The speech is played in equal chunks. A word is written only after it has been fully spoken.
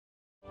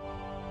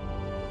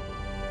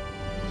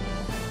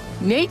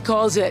Nate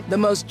calls it the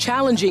most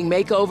challenging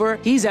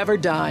makeover he's ever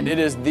done. It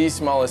is the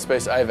smallest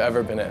space I've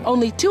ever been in.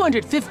 Only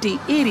 250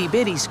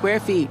 itty-bitty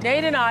square feet.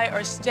 Nate and I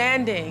are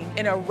standing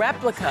in a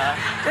replica.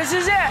 This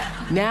is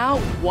it.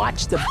 Now,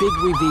 watch the big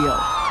reveal.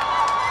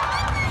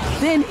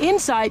 Then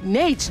inside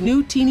Nate's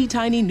new teeny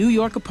tiny New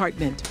York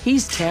apartment,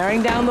 he's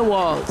tearing down the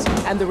walls.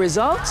 And the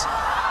results?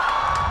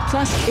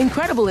 Plus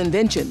incredible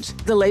inventions,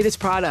 the latest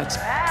products,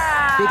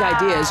 big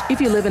ideas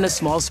if you live in a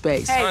small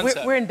space. Hey,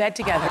 we're in bed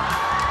together.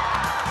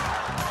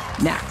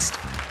 Next.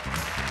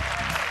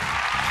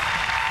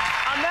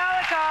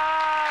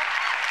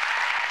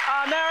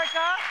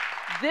 America,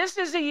 this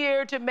is a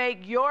year to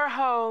make your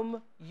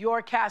home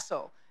your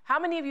castle. How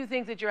many of you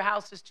think that your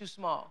house is too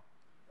small?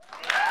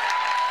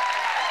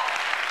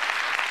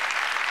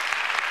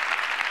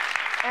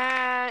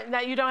 And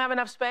that you don't have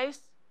enough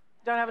space?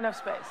 Don't have enough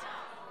space?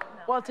 No.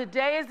 Well,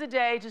 today is the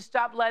day to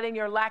stop letting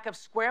your lack of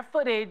square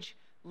footage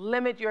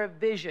limit your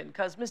vision,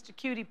 because Mr.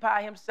 Cutie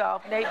Pie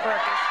himself, Nate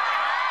Berkus,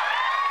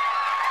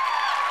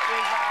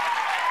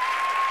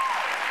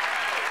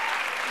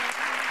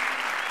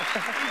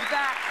 he's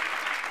back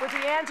with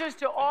the answers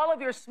to all of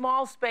your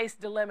small space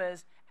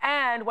dilemmas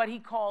and what he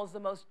calls the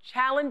most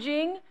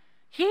challenging,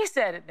 he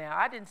said it now,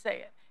 I didn't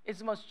say it, it's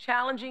the most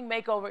challenging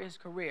makeover of his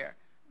career.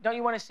 Don't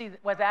you want to see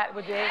what that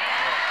would be? Okay.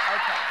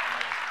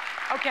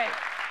 Okay,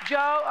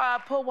 Joe,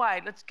 pull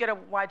wide. Let's get a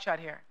wide shot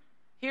here.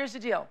 Here's the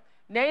deal.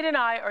 Nate and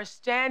I are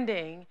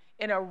standing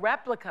in a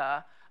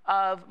replica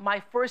of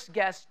my first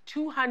guest's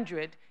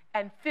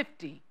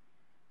 250,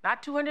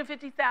 not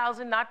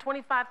 250,000, not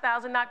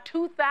 25,000, not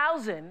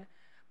 2,000,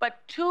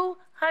 but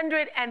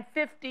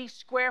 250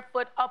 square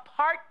foot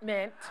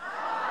apartment.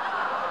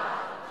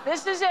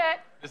 This is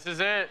it. This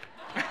is it.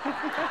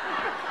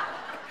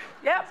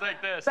 Yep. It's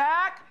like this.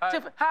 Back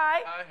to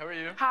hi. Hi, how are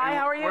you? Hi,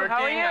 how are you? Working,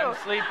 how are you? I'm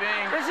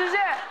sleeping. This is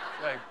it.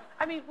 Like,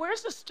 I mean,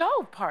 where's the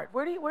stove part?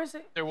 Where's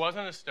it? there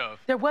wasn't a stove.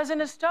 There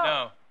wasn't a stove.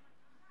 No.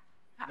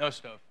 No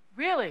stove.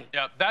 Really?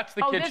 Yeah, that's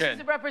the kitchen. Oh,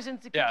 this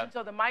represents the kitchen. Yeah.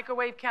 So the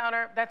microwave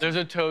counter. There's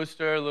a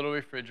toaster, a little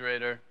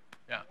refrigerator.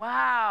 Yeah.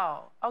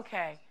 Wow.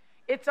 Okay.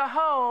 It's a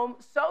home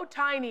so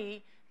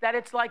tiny that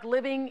it's like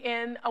living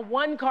in a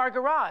one-car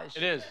garage.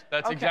 It is.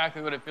 That's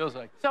exactly what it feels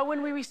like. So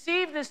when we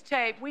received this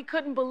tape, we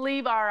couldn't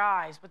believe our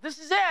eyes, but this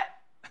is it.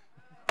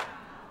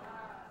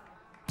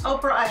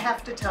 Oprah, I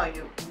have to tell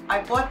you,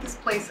 I bought this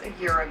place a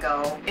year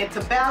ago. It's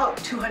about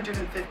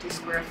 250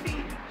 square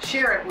feet.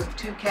 Share it with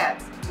two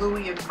cats,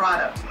 Louie and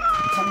Prada.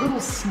 It's a little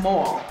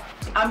small.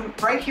 I'm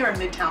right here in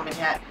Midtown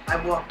Manhattan. I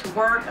walk to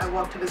work, I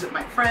walk to visit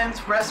my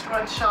friends,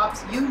 restaurants,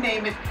 shops, you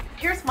name it.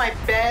 Here's my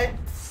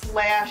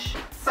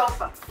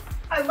bed/sofa.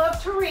 I love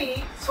to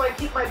read, so I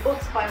keep my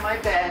books by my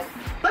bed.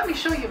 Let me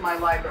show you my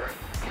library.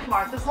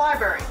 Martha's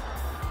Library.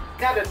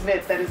 Gotta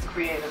admit that is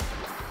creative.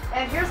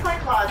 And here's my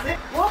closet.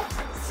 Whoops,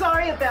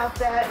 sorry about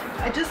that.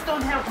 I just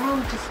don't have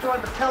room to store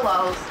the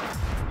pillows.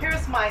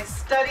 Here's my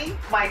study.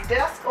 My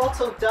desk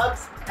also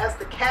doubles as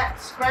the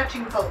cat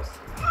scratching post.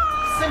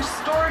 Since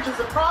storage is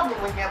a problem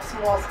when you have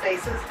small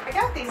spaces, I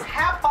got these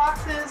hat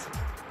boxes,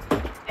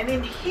 and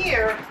in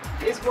here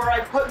is where I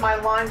put my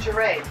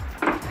lingerie.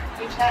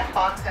 Each hat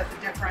box has a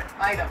different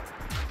item.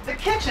 The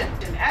kitchen,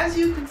 and as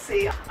you can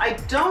see, I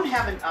don't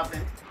have an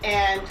oven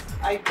and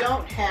I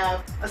don't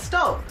have a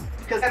stove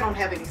because I don't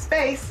have any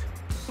space.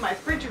 My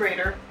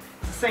refrigerator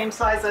is the same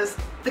size as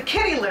the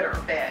kitty litter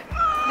bed.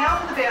 Now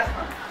for the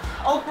bathroom.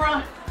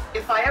 Oprah,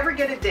 if I ever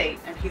get a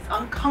date and he's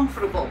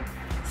uncomfortable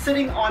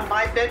sitting on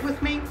my bed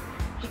with me,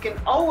 he can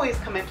always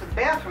come into the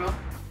bathroom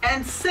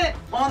and sit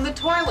on the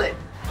toilet.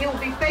 He'll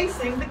be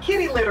facing the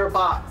kitty litter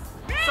box.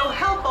 So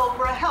help,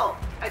 Oprah, help.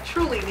 I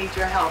truly need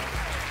your help.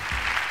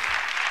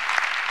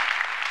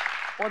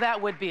 Well,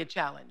 that would be a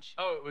challenge.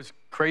 Oh, it was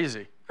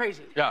crazy.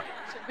 Crazy. Yeah.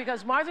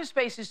 Because Martha's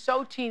space is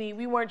so teeny,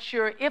 we weren't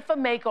sure if a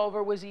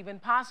makeover was even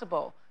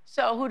possible.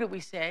 So who did we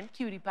send?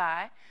 Cutie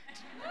Pie,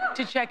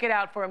 to check it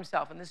out for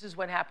himself. And this is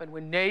what happened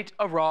when Nate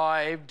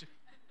arrived.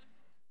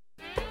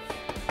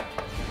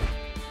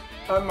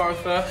 Hi,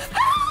 Martha.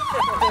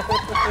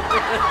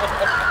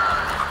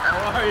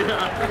 How are you?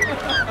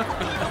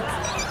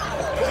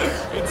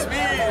 It's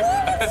me.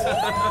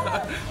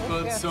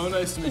 Well, it's so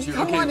nice to meet you.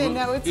 Come on in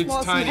now, it's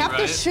small, tiny, so you have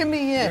to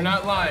shimmy in. You're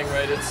not lying,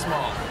 right? It's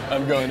small.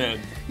 I'm going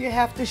in. You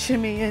have to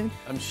shimmy in.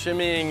 I'm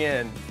shimmying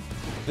in.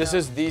 This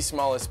is the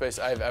smallest space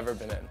I've ever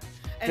been in.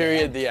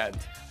 Period, the end.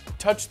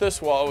 Touch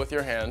this wall with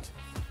your hand.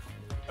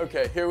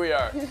 Okay, here we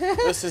are.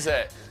 This is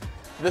it.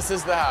 This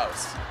is the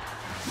house.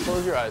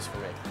 Close your eyes for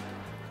me.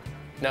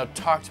 Now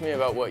talk to me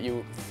about what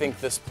you think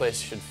this place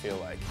should feel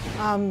like.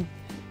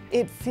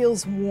 It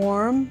feels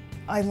warm.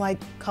 I like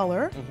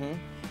color,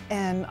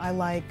 and I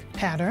like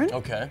pattern.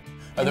 Okay.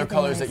 Are there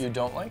colors that you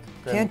don't like?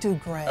 Good. Can't do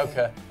gray.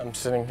 Okay. I'm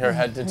sitting here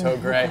head to toe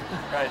gray.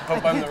 Right.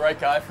 Hope I'm the right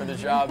guy for the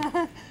job.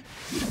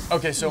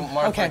 Okay, so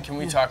Martha, can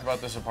we talk about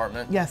this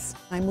apartment? Yes.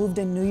 I moved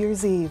in New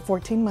Year's Eve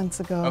 14 months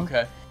ago.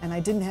 Okay. And I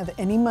didn't have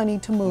any money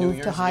to move,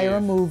 to hire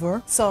a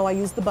mover. So I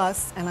used the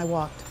bus and I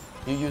walked.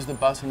 You used the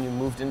bus and you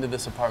moved into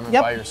this apartment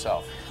by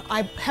yourself?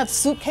 I have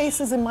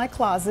suitcases in my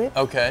closet.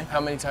 Okay. How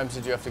many times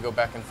did you have to go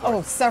back and forth?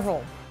 Oh,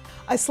 several.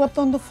 I slept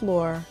on the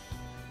floor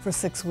for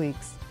 6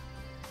 weeks.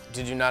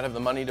 Did you not have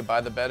the money to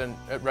buy the bed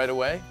right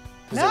away?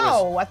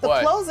 No, at the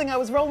closing, I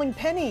was rolling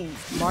pennies.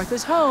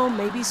 Martha's home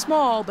may be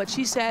small, but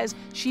she says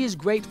she is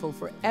grateful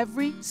for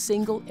every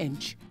single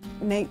inch.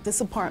 Nate,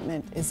 this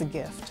apartment is a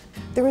gift.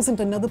 There isn't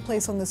another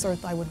place on this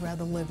earth I would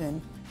rather live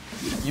in.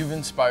 You've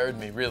inspired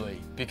me,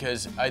 really,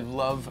 because I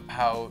love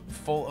how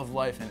full of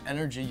life and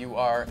energy you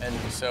are, and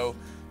so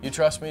you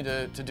trust me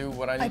to do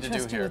what I need to do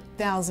here.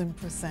 I trust you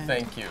 1,000%.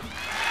 Thank you.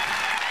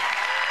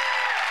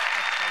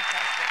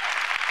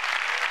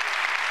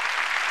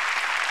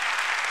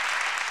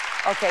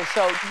 Okay,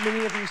 so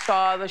many of you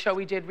saw the show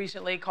we did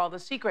recently called The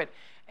Secret.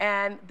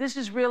 And this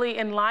is really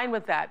in line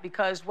with that,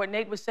 because what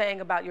Nate was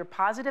saying about your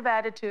positive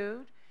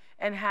attitude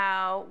and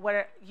how,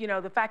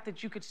 the fact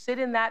that you could sit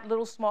in that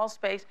little small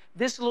space,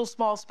 this little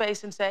small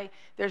space, and say,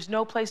 there's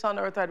no place on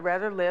earth I'd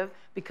rather live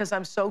because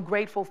I'm so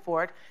grateful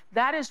for it.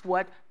 That is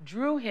what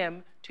drew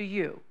him to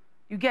you.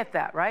 You get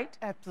that, right?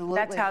 Absolutely.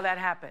 That's how that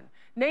happened.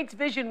 Nate's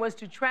vision was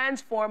to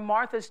transform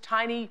Martha's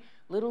tiny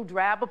little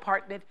drab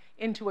apartment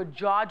into a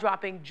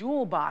jaw-dropping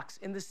jewel box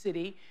in the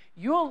city,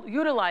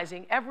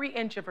 utilizing every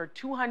inch of her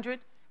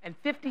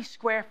 250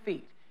 square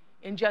feet.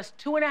 In just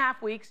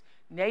 2.5 weeks,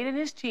 Nate and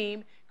his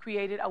team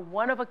created a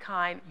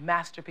one-of-a-kind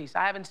masterpiece.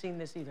 I haven't seen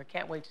this either.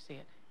 Can't wait to see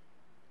it.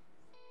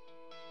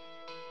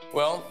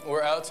 Well,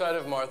 we're outside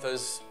of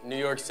Martha's New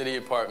York City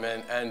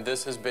apartment, and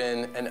this has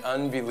been an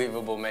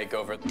unbelievable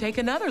makeover. Take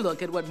another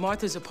look at what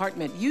Martha's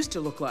apartment used to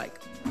look like.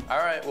 All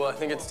right, well, I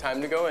think it's time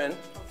to go in.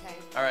 Okay.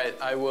 All right,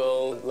 I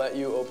will let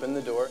you open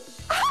the door.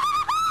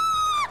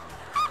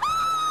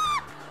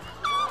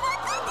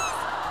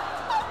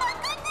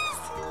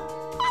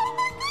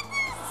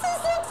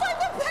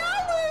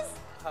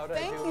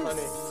 Thank you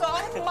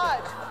so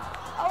much.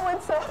 Oh,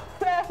 it's so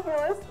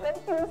fabulous. Thank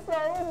you so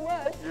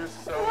much. You're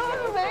so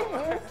welcome. Thank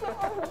you so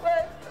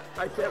much.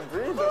 I can't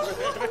breathe over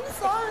there. I'm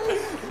sorry.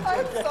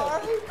 I'm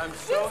sorry. I'm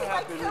so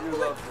happy that you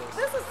love this.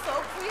 This is so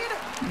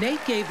creative.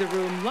 Nate gave the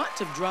room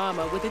lots of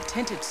drama with a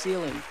tinted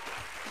ceiling.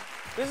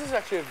 This is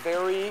actually a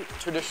very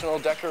traditional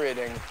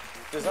decorating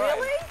design.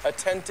 Really? A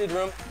tinted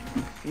room.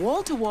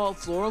 Wall-to-wall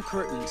floral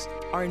curtains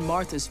are in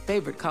Martha's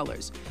favorite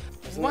colors.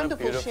 Isn't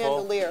Wonderful that beautiful?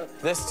 chandelier.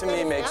 This to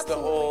me makes the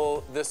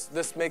whole, this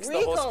makes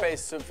the whole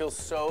space feel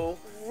so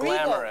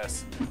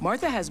glamorous.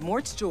 Martha has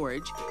more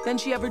storage than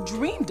she ever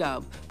dreamed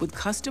of, with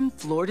custom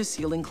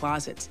floor-to-ceiling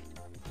closets.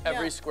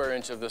 Every square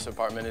inch of this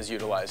apartment is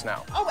utilized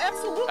now. Oh,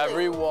 absolutely.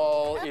 Every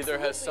wall either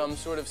has some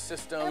sort of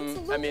system.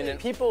 Absolutely. I mean, and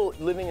people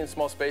living in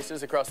small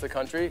spaces across the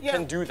country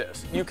can do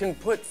this. You can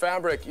put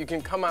fabric, you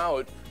can come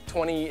out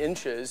 20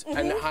 inches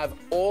and have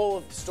all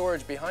of the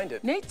storage behind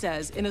it. Nate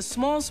says in a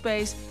small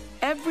space,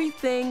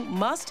 everything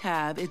must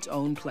have its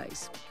own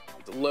place.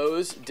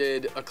 Lowe's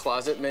did a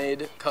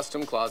closet-made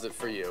custom closet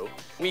for you.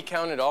 We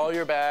counted all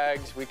your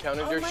bags, we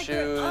counted your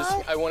shoes.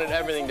 I wanted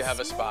everything to have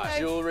a spot.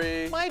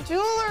 Jewelry. My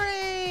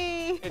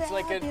jewelry. It's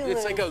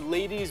like a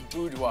lady's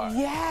boudoir.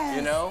 Yes.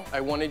 You know? I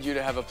wanted you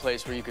to have a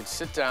place where you could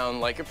sit down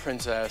like a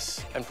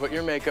princess and put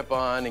your makeup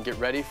on and get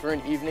ready for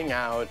an evening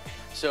out.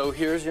 So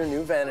here's your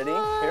new vanity.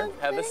 Here,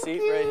 have a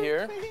seat right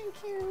here. Thank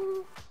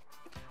you.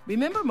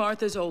 Remember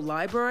Martha's old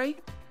library?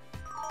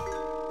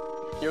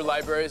 Your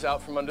library is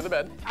out from under the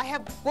bed. I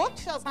have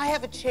bookshelves. I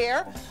have a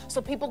chair,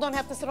 so people don't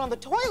have to sit on the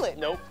toilet.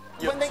 Nope.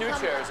 You have 2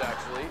 chairs,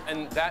 actually,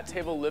 and that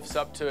table lifts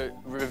up to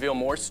reveal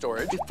more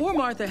storage. Before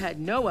Martha had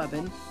no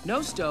oven,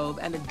 no stove,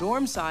 and a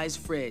dorm-sized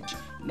fridge.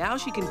 Now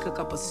she can cook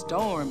up a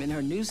storm in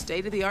her new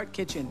state-of-the-art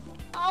kitchen.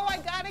 Oh, I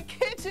got a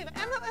kitchen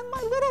and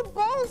my little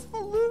bowls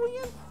for Louis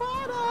and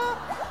Prada.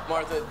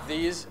 Martha,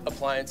 these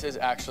appliances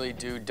actually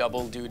do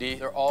double duty.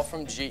 They're all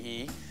from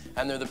GE.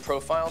 And they're the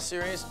Profile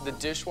series. The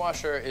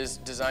dishwasher is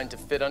designed to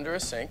fit under a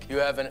sink. You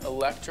have an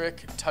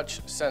electric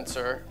touch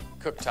sensor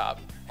cooktop.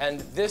 And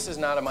this is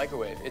not a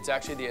microwave. It's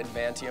actually the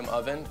Advantium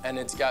oven, and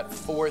it's got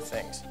 4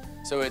 things.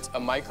 So it's a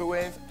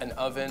microwave, an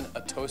oven, a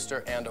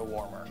toaster, and a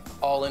warmer,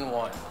 all in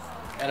one.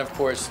 And of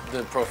course,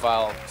 the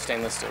Profile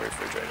stainless steel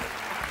refrigerator.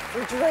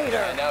 Refrigerator.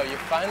 Yeah, I know, you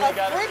finally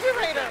got it.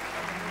 Refrigerator.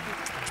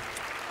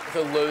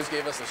 So Lowe's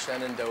gave us a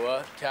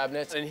Shenandoah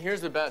cabinet. And here's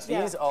the best.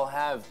 These all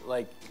have,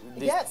 like,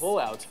 these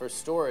pullouts for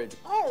storage.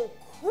 Oh,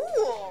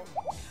 cool.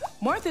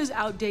 Martha's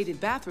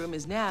outdated bathroom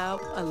is now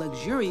a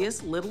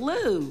luxurious little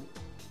loo.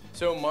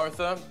 So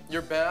Martha,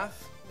 your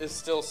bath is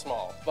still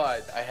small,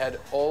 but I had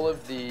all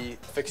of the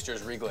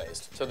fixtures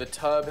reglazed. So the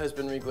tub has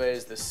been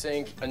reglazed, the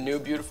sink, a new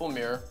beautiful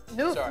mirror.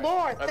 New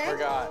floor. I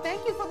forgot.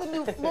 Thank you for the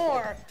new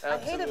floor. I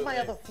hated my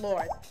other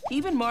floor.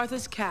 Even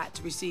Martha's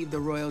cats received the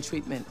royal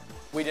treatment.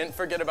 We didn't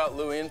forget about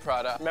Louis and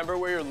Prada. Remember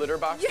where your litter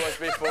box was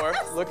before?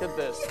 Look at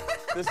this.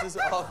 This is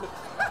all,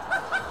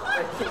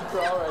 they can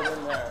crawl right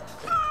in there.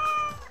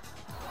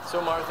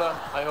 So Martha,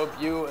 I hope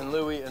you and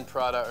Louis and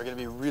Prada are gonna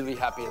be really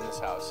happy in this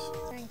house.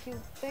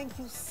 Thank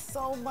you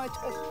so much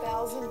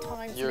 1,000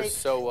 times. You're Nate.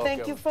 so welcome.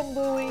 Thank you from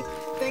Louis.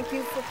 Thank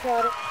you for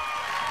Prada.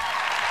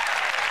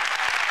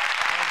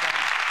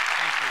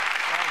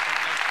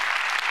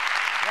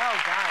 Well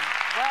done.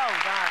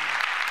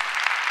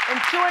 In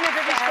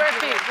 250 square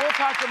feet. We'll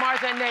talk to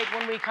Martha and Nate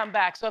when we come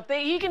back. So if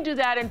he can do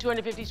that in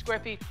 250 square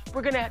feet,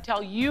 we're gonna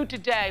tell you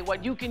today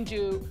what you can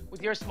do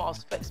with your small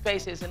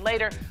spaces, and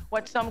later,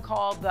 what some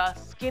call the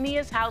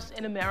skinniest house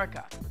in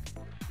America.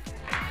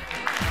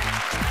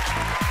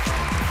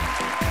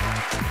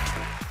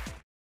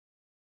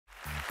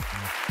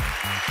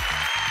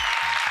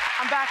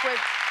 I'm back with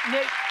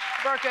Nate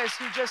Berkus,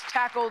 who just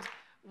tackled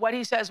what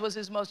he says was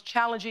his most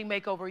challenging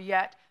makeover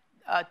yet.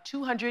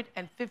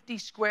 250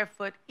 square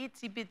foot,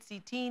 itsy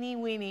bitsy, teeny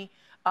weeny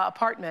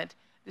apartment.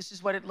 This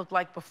is what it looked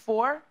like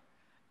before,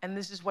 and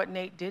this is what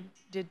Nate did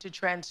to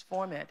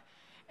transform it.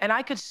 And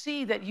I could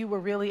see that you were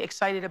really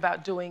excited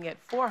about doing it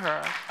for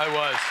her. I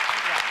was.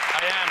 Yeah.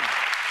 I am.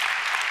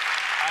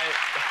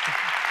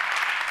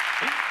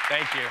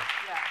 Thank you.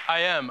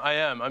 Yeah. I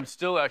am. I'm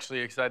still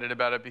actually excited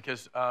about it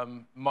because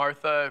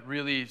Martha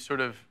really sort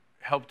of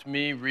helped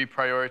me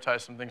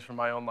reprioritize some things for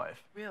my own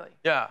life. Really?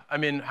 Yeah. I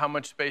mean, how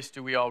much space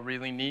do we all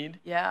really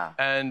need? Yeah.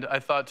 And I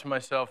thought to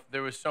myself,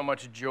 there was so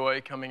much joy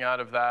coming out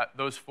of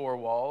those 4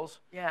 walls.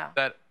 Yeah.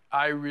 That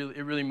it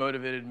really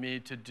motivated me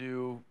to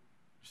do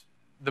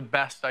the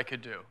best I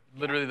could do.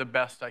 Literally the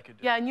best I could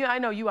do. Yeah, and I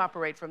know you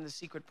operate from the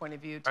Secret point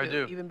of view too. I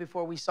do. Even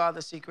before we saw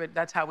The Secret,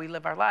 that's how we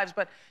live our lives.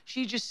 But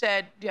she just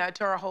said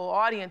to our whole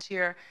audience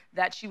here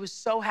that she was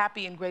so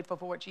happy and grateful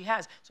for what she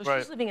has. So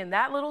she's living in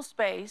that little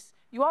space.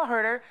 You all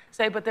heard her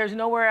say, but there's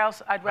nowhere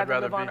else I'd rather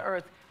live on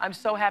earth. I'm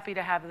so happy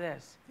to have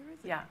this.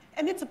 Yeah.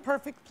 And it's a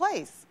perfect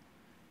place.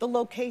 The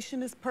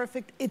location is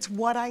perfect. It's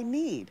what I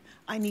need.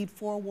 I need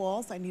 4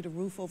 walls. I need a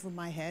roof over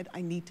my head.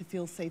 I need to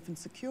feel safe and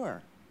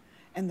secure.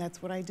 And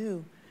that's what I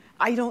do.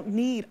 I'd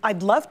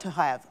love to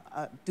have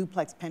a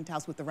duplex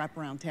penthouse with a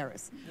wraparound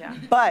terrace. Yeah.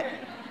 But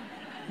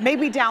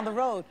maybe down the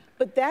road.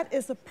 But that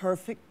is a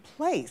perfect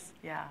place.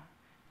 Yeah.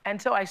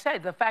 And so I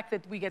said, the fact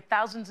that we get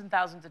thousands and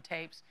thousands of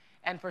tapes,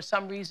 and for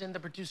some reason the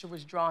producer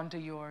was drawn to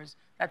yours,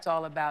 that's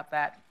all about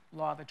that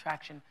law of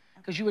attraction.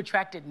 Because you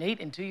attracted Nate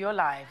into your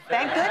life.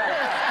 Thank goodness.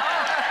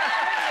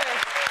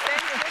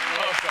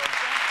 Welcome.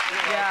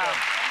 Yeah.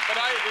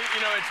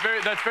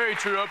 But that's very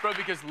true, Oprah,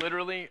 because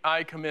literally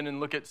I come in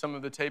and look at some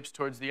of the tapes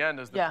towards the end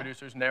as the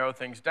producers narrow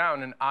things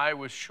down, and I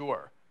was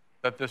sure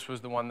that this was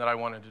the one that I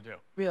wanted to do.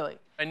 Really?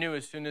 I knew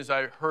as soon as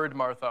I heard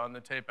Martha on the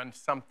tape, and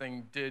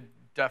something did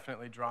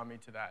definitely draw me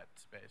to that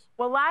space.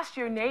 Well, last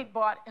year, Nate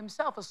bought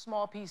himself a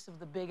small piece of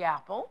the Big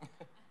Apple.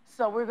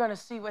 So we're going to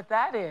see what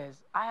that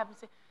is.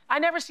 I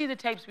never see the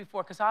tapes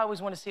before because I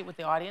always want to see it with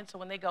the audience. So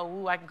when they go,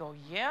 ooh, I can go,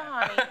 yeah,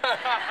 honey.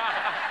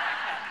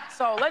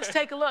 So let's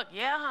take a look.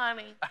 Yeah,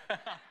 honey.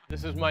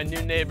 This is my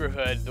new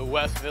neighborhood, the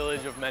West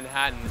Village of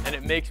Manhattan, and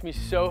it makes me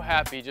so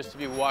happy just to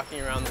be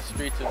walking around the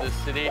streets of this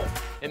city.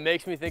 It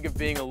makes me think of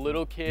being a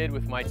little kid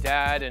with my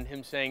dad and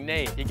him saying,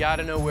 Nate, you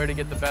gotta know where to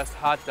get the best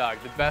hot dog,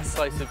 the best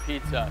slice of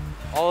pizza,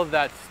 all of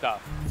that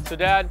stuff. So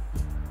Dad,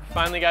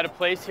 finally got a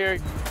place here.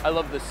 I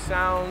love the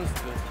sounds,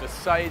 the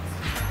sights,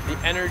 the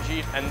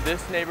energy, and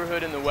this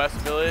neighborhood in the West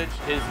Village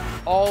is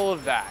all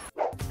of that.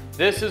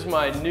 This is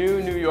my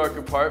new New York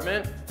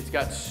apartment. It's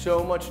got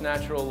so much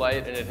natural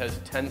light and it has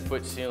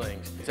 10-foot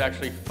ceilings. It's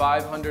actually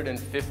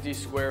 550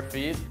 square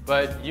feet,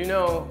 but you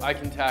know I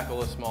can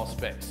tackle a small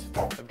space.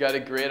 I've got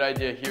a great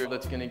idea here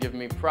that's gonna give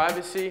me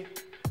privacy,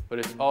 but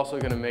it's also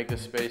gonna make the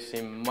space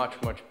seem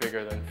much, much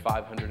bigger than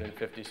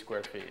 550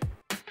 square feet.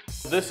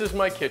 This is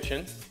my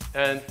kitchen,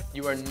 and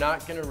you are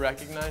not gonna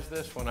recognize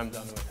this when I'm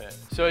done with it.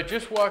 So I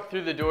just walked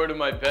through the door to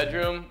my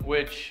bedroom,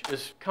 which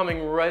is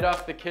coming right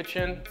off the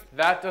kitchen.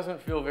 That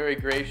doesn't feel very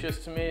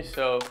gracious to me,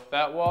 so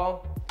that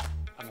wall,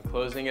 I'm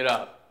closing it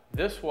up.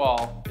 This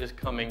wall is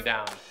coming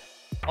down.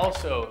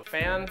 Also,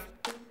 fan,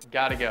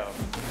 gotta go.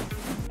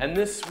 And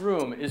this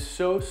room is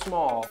so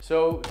small.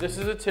 So this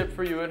is a tip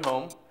for you at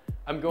home.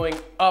 I'm going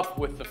up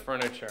with the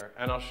furniture,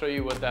 and I'll show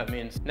you what that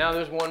means. Now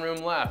there's one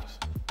room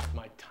left.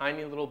 My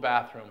tiny little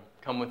bathroom.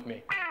 Come with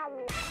me.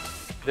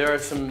 There are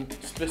some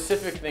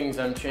specific things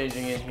I'm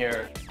changing in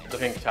here. The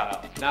pink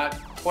tile. Not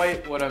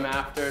quite what I'm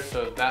after,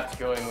 so that's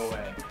going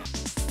away.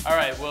 All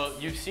right, well,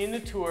 you've seen the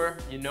tour.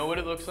 You know what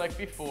it looks like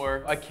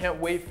before. I can't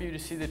wait for you to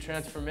see the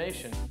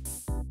transformation.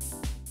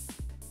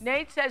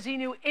 Nate says he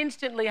knew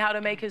instantly how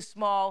to make his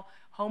small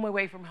home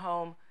away from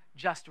home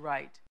just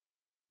right.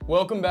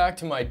 Welcome back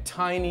to my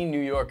tiny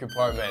New York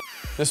apartment.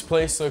 This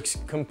place looks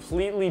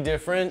completely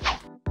different.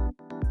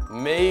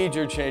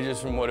 Major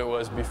changes from what it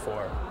was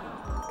before.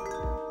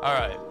 All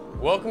right,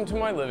 welcome to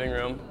my living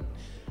room.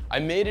 I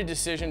made a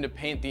decision to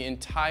paint the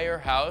entire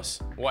house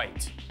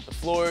white. The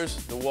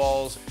floors, the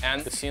walls,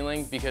 and the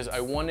ceiling, because I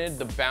wanted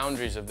the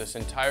boundaries of this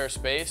entire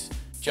space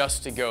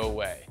just to go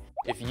away.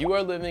 If you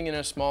are living in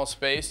a small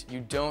space, you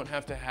don't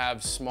have to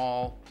have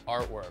small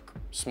artwork,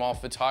 small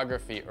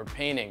photography, or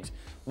paintings.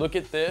 Look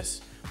at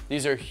this.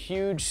 These are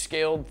huge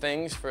scaled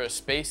things for a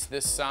space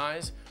this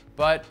size,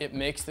 but it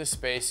makes the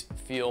space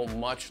feel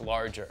much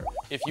larger.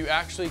 If you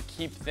actually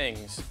keep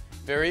things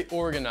very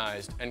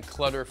organized and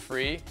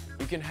clutter-free,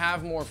 you can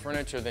have more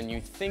furniture than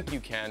you think you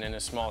can in a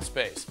small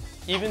space.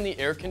 Even the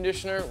air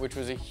conditioner, which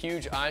was a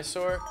huge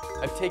eyesore,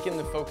 I've taken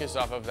the focus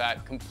off of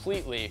that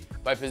completely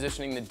by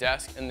positioning the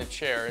desk and the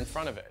chair in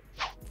front of it.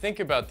 Think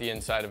about the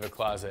inside of a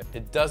closet.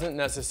 It doesn't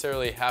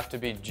necessarily have to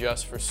be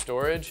just for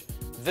storage.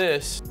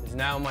 This is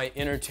now my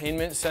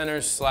entertainment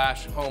center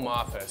slash home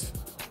office.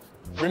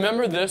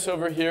 Remember this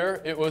over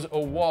here? It was a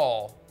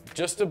wall,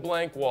 just a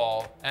blank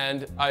wall,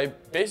 and I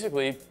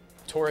basically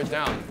tore it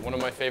down, one of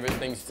my favorite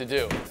things to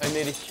do. I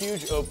made a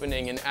huge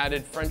opening and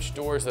added French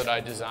doors that I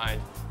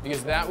designed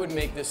because that would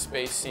make this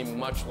space seem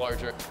much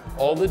larger.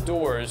 All the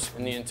doors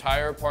in the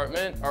entire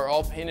apartment are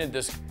all painted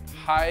this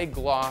high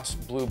gloss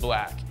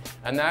blue-black,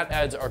 and that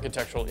adds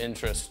architectural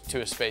interest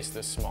to a space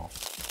this small.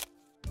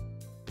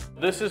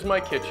 This is my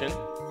kitchen.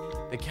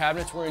 The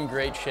cabinets were in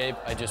great shape.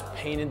 I just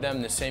painted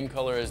them the same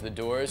color as the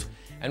doors.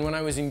 And when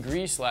I was in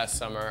Greece last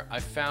summer, I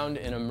found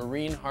in a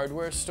marine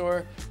hardware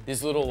store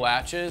these little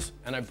latches,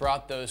 and I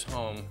brought those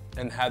home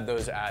and had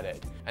those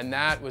added. And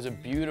that was a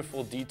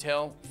beautiful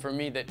detail for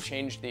me that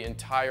changed the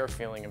entire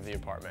feeling of the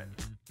apartment.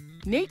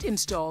 Nate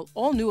installed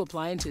all new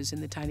appliances in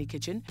the tiny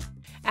kitchen,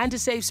 and to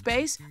save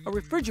space, a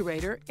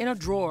refrigerator in a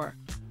drawer.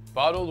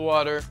 Bottled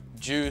water,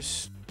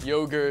 juice,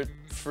 yogurt,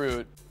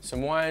 fruit,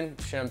 some wine,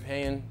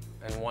 champagne,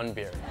 and one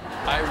beer.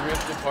 I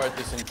ripped apart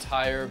this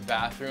entire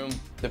bathroom.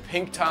 The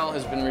pink tile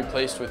has been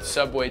replaced with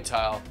subway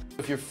tile.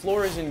 If your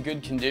floor is in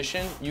good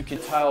condition, you can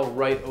tile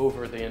right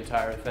over the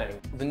entire thing.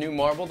 The new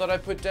marble that I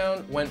put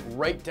down went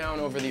right down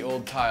over the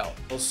old tile.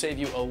 It'll save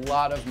you a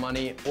lot of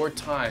money or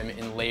time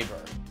in labor.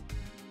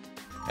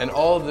 And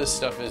all of this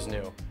stuff is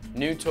new.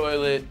 New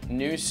toilet,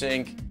 new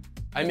sink.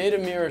 I made a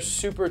mirror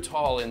super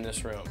tall in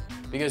this room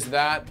because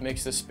that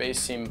makes the space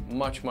seem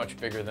much, much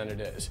bigger than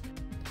it is.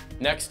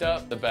 Next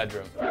up, the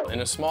bedroom.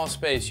 In a small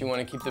space, you want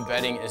to keep the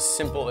bedding as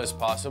simple as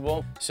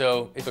possible,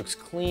 so it looks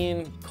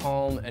clean,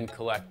 calm, and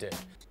collected.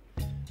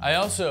 I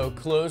also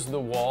closed the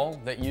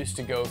wall that used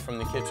to go from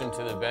the kitchen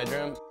to the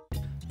bedroom.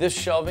 This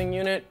shelving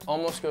unit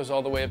almost goes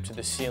all the way up to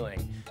the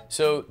ceiling,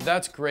 so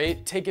that's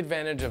great. Take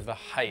advantage of the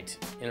height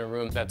in a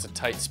room that's a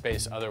tight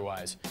space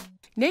otherwise.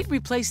 Nate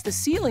replaced the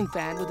ceiling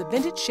fan with a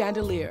vintage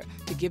chandelier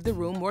to give the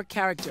room more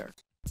character.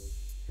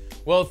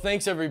 Well,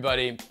 thanks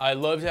everybody. I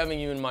loved having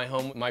you in my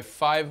home, my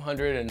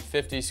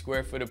 550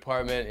 square foot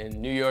apartment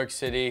in New York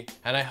City.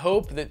 And I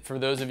hope that for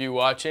those of you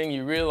watching,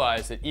 you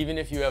realize that even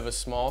if you have a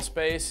small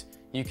space,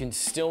 you can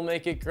still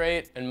make it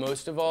great, and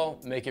most of all,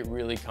 make it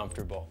really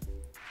comfortable.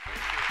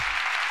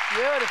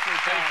 Beautifully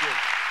done. Thank you.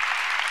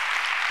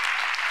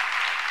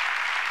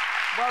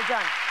 Well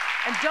done.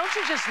 And don't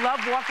you just love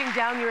walking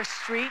down your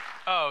street?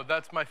 Oh,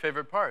 that's my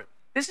favorite part.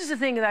 This is the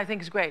thing that I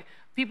think is great.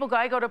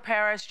 I go to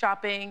Paris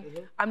shopping.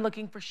 I'm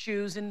looking for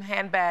shoes and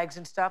handbags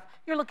and stuff.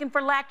 You're looking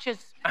for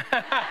latches.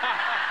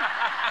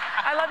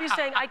 I love you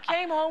saying, I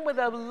came home with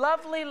a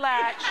lovely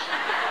latch.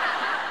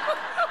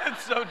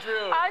 It's so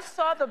true. I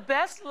saw the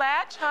best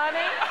latch, honey.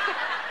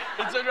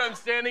 It's so true. I'm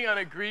standing on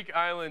a Greek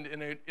island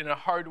in a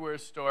hardware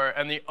store,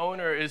 and the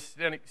owner is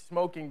standing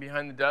smoking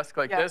behind the desk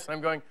like this, and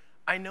I'm going,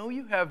 I know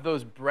you have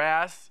those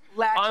brass,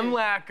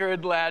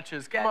 unlacquered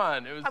latches. Come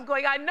on. I'm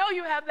going, I know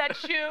you have that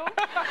shoe.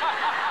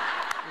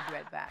 We'll be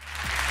right back.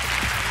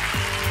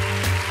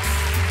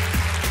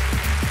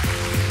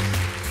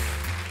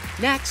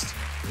 Next,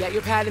 get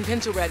your pad and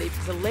pencil ready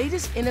for the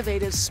latest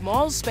innovative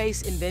small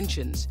space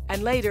inventions,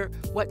 and later,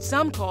 what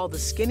some call the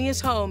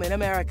skinniest home in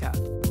America.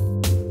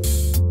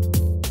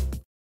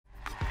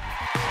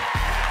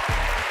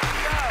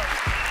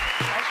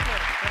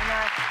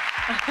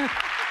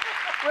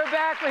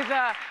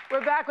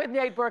 We're back with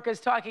Nate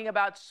Berkus talking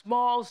about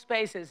small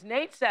spaces.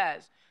 Nate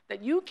says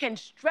that you can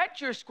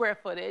stretch your square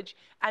footage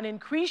and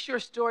increase your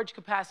storage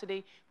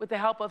capacity with the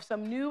help of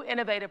some new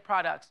innovative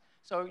products.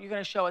 So you're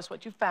going to show us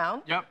what you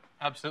found. Yep,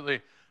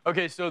 absolutely.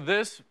 Okay, so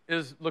this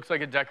looks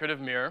like a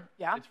decorative mirror.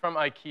 Yeah. It's from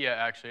IKEA,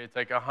 actually. It's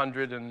like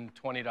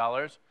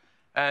 $120.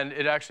 And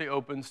it actually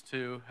opens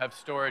to have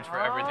storage for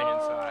everything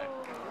inside.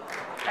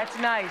 That's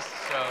nice.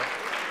 So,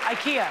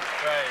 IKEA.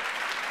 Right.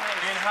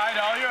 You can hide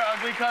all your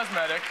ugly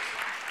cosmetics,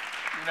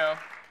 you know.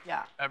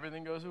 Yeah.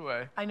 Everything goes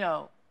away. I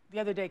know. The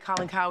other day,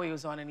 Colin Cowie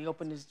was on, and he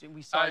opened his,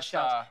 we saw his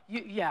shelves. saw.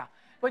 Yeah.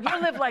 But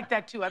you live like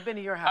that, too. I've been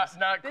to your house.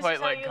 Not This quite is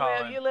how like you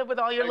Colin. live. You live with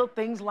all your little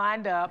things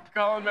lined up.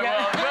 Colin, well,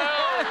 no,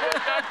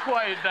 not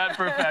quite that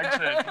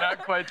perfection.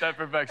 Not quite that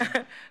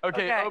perfection.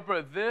 Okay,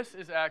 Oprah, this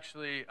is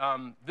actually,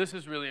 this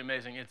is really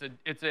amazing.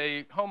 It's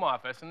a home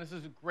office, and this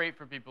is great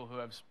for people who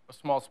have a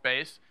small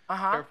space.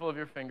 Careful of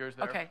your fingers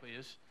there,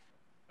 please.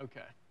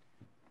 Okay.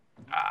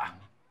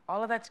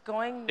 All of that's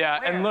going Yeah,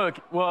 where? and look,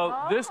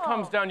 well, this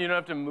comes down, you don't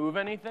have to move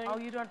anything. Oh,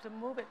 you don't have to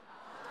move it.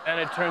 And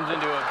it turns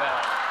into a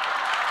bed.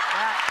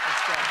 That is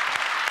good.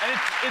 And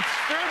it's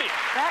sturdy.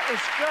 That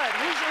is good.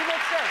 Who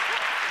makes this?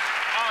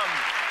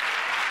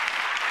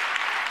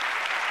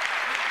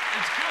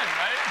 It's good,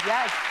 right?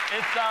 Yes.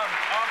 It's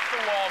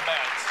off-the-wall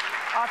beds.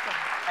 Awesome.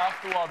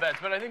 Off-the-wall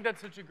beds, but I think that's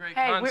such a great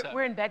Hey, concept.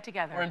 we're in bed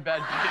together. We're in bed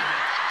together.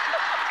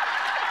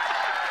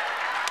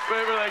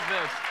 We're like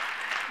this.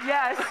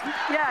 Yes,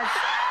 yes.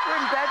 We're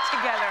in bed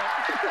together.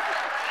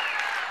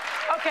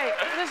 Okay,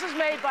 this is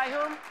made by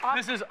whom?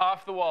 This is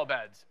off-the-wall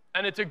beds.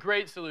 And it's a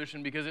great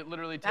solution because it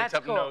literally takes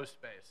up no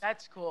space.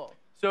 That's cool.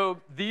 So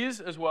these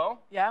as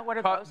well. Yeah, what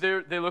are those?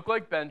 They look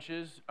like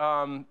benches,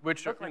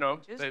 which look are,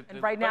 like benches.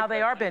 And right now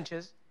they are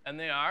benches. And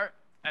they are.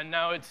 And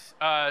now it's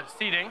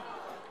seating.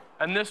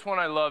 And this one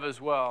I love as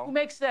well. Who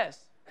makes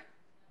this?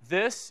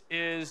 This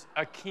is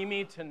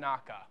Akimi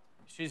Tanaka.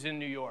 She's in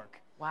New York.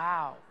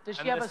 Wow. Does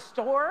she have a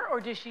store or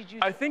does she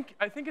use? I think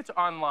it's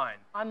online.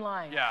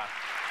 Online. Yeah.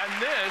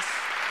 And this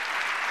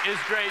is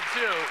great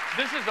too.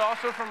 This is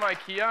also from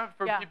IKEA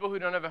for people who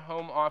don't have a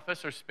home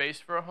office or space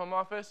for a home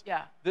office.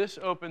 Yeah. This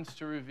opens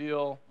to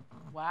reveal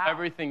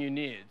everything you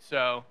need.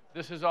 So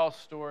this is all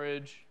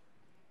storage.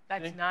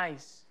 That's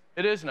nice.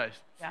 It is nice.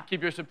 Yeah.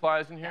 Keep your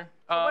supplies in here.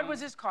 So what was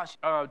this cost?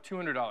 $200.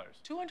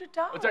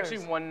 $200? It's actually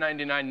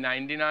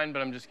 $199.99,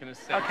 but I'm just gonna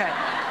say. Okay.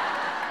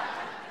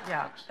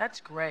 Yeah,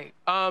 that's great.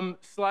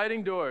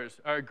 Sliding doors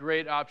are a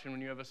great option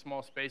when you have a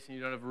small space and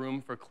you don't have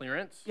room for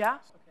clearance. Yeah.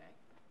 Okay.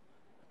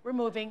 We're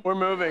moving. We're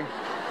moving.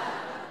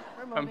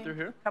 We're moving. Come through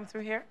here. Come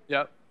through here.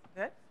 Yep.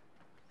 Good.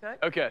 Good.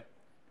 Okay.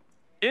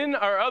 In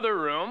our other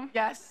room.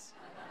 Yes.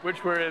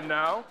 Which we're in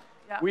now.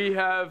 Yeah. We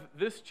have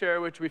this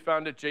chair, which we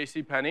found at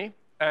JCPenney.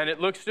 And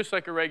it looks just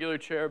like a regular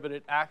chair, but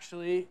it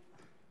actually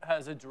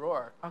has a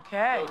drawer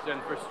built in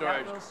for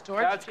storage.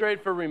 That's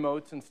great for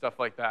remotes and stuff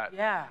like that.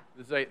 Yeah.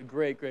 It's like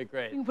great. You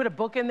can put a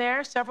book in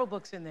there, several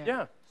books in there.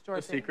 Yeah.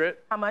 Store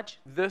secret. How much?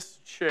 This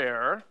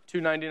chair,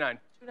 $299.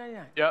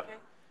 $299. Yep. Okay.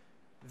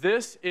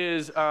 This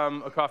is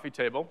a coffee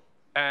table,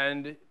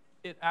 and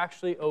it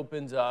actually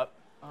opens up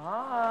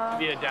to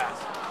be a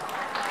desk.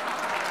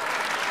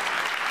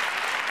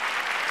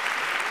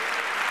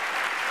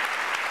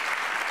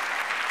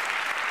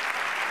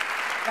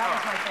 That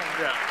was my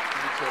favorite. Yeah,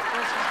 me too.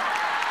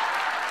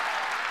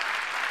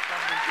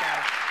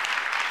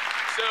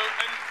 So,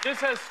 and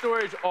this has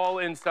storage all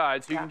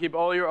inside, so you can keep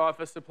all your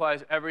office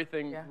supplies,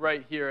 everything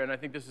right here, and I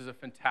think this is a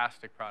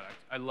fantastic product.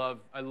 I love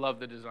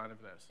the design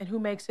of this. And who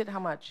makes it? How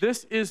much?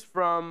 This is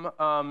from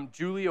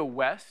Julia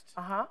West,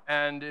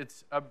 and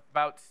it's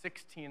about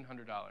 $1,600.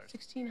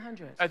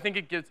 $1,600. I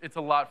think it's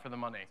a lot for the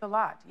money. It's a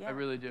lot, yeah. I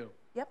really do.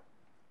 Yep.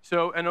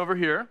 So, and over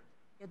here.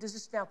 Yeah, does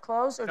this now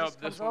close or just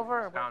comes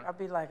over? Or I'll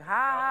be like,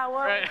 what?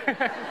 Right.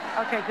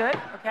 Okay, good.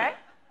 Okay.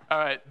 All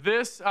right.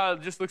 This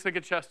just looks like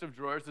a chest of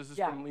drawers. This is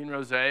from Lean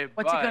Rosé.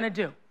 What's it gonna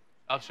do?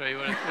 I'll show you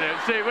what it's gonna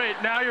do. See, wait,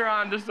 now you're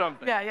on to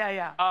something.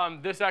 Yeah.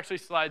 This actually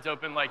slides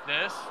open like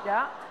this.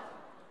 Yeah.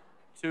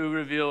 To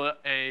reveal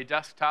a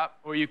desktop,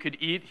 or you could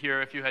eat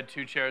here if you had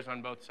two chairs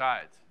on both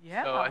sides.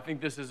 Yeah. So I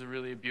think this is a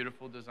really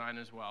beautiful design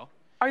as well.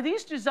 Are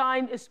these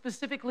designed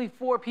specifically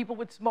for people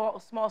with small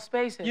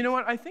spaces? You know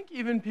what? I think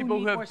even people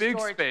who have big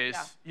storage,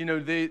 space, you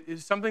know,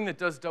 something that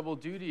does double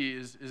duty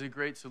is a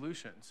great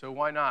solution. So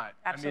why not?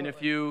 Absolutely. I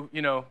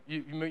mean,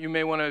 if you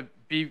may want to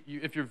be,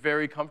 if you're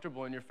very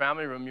comfortable in your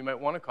family room, you might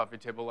want a coffee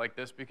table like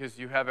this because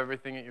you have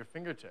everything at your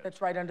fingertips.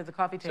 That's right under the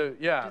coffee table. So,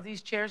 yeah. Do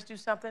these chairs do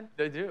something?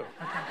 They do.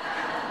 Okay.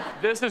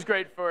 This is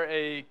great for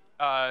a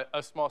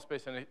small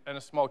space and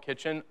a small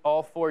kitchen.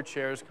 All four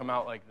chairs come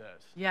out like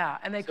this. Yeah,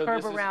 and they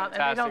curve around,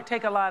 and they don't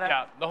take a lot of...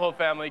 Yeah, the whole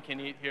family can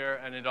eat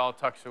here, and it all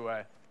tucks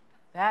away.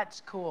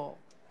 That's cool,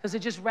 because it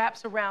just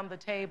wraps around the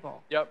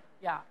table. Yep.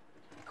 Yeah,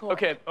 cool.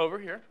 Okay, over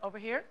here. Over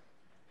here?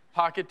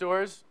 Pocket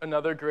doors,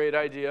 another great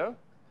idea.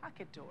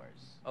 Pocket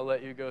doors. I'll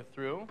let you go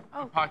through.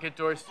 Oh. The pocket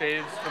door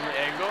saves from the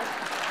angle.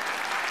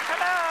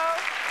 Hello.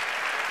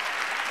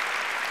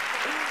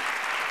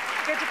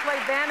 I get to play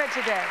Vanna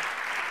today.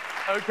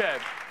 Okay.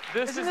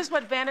 Isn't this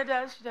what Vanna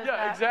does? She does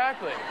that?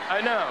 Exactly. I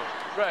know.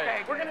 Right.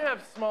 Okay, We're gonna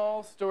have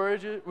small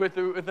storage with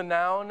a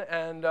noun,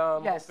 and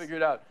we'll figure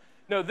it out.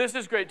 No, this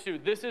is great too.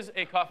 This is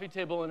a coffee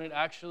table, and it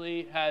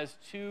actually has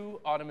two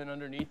ottoman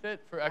underneath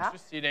it for extra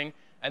seating,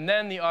 and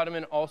then the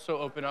ottoman also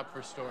open up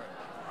for storage.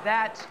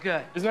 That's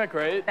good. Isn't that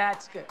great?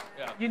 That's good.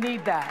 Yeah. You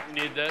need that.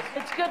 You need this.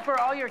 It's good for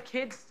all your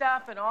kids'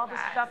 stuff and all the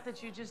stuff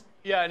that you just...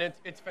 Yeah, and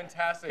it's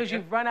fantastic. Because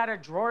you've run out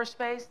of drawer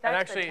space. That's and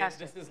actually,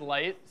 fantastic. this is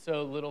light,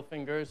 so little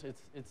fingers.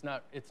 It's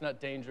not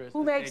dangerous.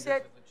 Who makes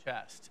it? The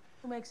chest.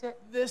 Who makes it?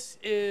 This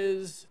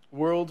is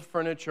World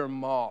Furniture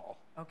Mall.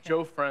 Okay.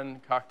 Joe Friend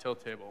cocktail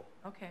table.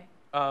 Okay.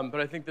 But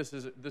I think this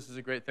is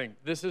a great thing.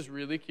 This is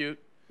really cute.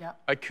 Yeah.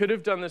 I could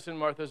have done this in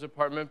Martha's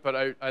apartment,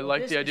 but I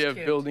like the idea of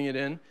building it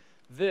in.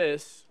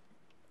 This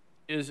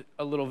is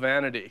a little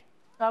vanity.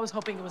 I was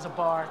hoping it was a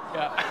bar.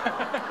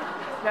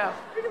 Yeah. No.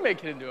 We can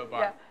make it into a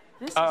bar. Yeah.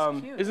 This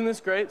is cute. Isn't this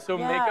great? So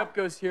makeup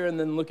goes here, and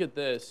then look at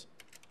this.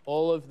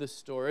 All of the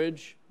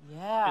storage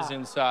is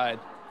inside.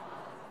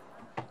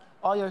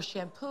 All your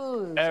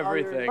shampoos,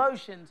 everything. all your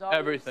lotions, all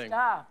your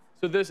stuff.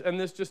 So this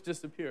just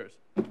disappears.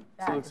 So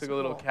it looks like a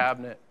little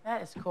cabinet.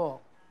 That is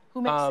cool.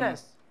 Who makes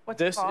this?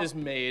 What's it called? This is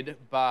made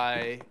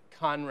by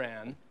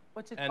Conran.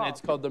 What's it and called?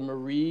 It's called the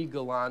Marie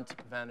Gallant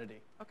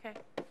Vanity. Okay.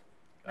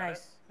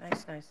 Nice.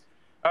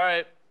 All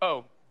right.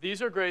 Oh,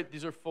 these are great.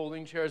 These are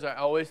folding chairs. I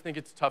always think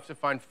it's tough to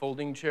find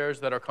folding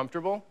chairs that are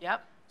comfortable.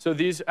 Yep. So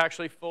these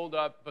actually fold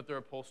up, but they're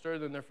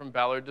upholstered, and they're from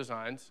Ballard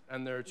Designs,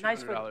 and they're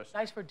 $200.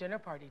 Nice for dinner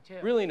party, too.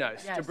 Really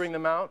nice to bring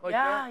them out like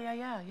that.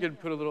 Yeah. You could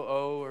put a little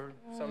O or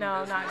something.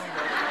 No, not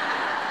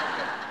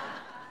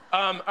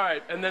all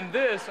right, and then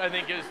this I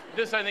think is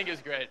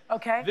great.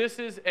 Okay. This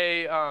is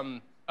a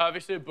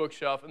obviously a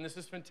bookshelf, and this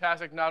is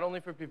fantastic not only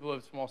for people who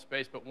have small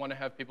space but want to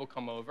have people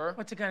come over.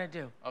 What's it gonna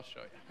do? I'll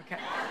show you. Okay.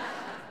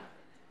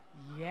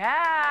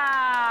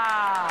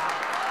 Yeah.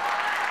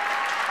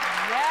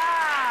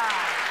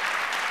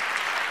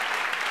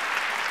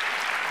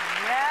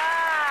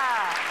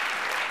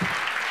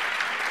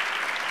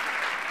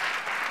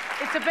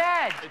 It's a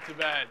bed. It's a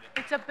bed.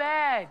 It's a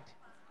bed.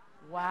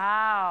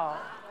 Wow.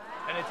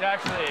 And it's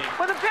actually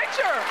with a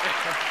picture.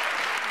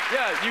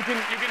 Yeah, you can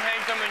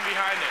hang something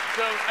behind it.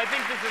 So I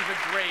think this is a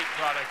great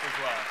product as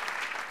well.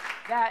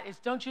 That is,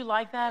 don't you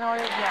like that,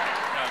 Artie?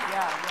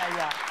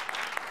 Yeah.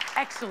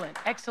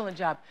 Excellent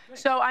job.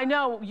 So I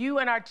know you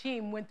and our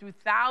team went through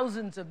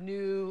thousands of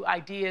new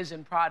ideas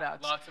and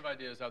products. Lots of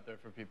ideas out there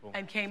for people.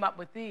 And came up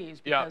with these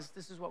because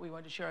this is what we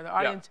wanted to share with the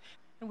audience.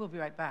 And we'll be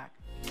right back.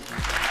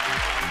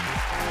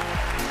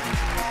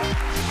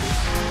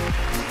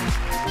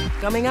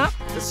 Coming up,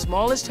 the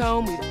smallest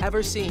home we've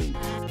ever seen.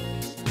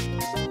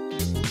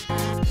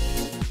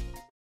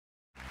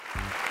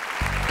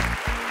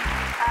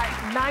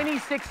 At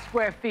 96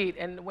 square feet,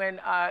 and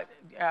when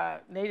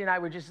Nate and I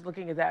were just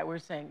looking at that, we're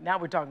saying, now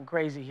we're talking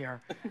crazy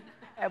here.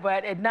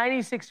 But at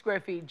 96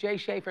 square feet, Jay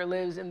Schaefer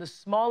lives in the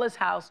smallest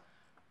house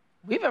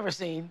we've ever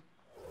seen.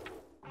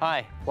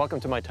 Hi, welcome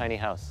to my tiny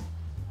house.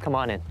 Come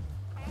on in.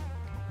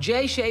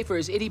 Jay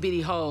Schaefer's itty-bitty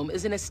home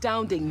is an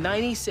astounding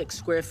 96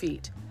 square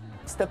feet.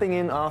 Stepping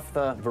in off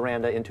the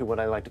veranda into what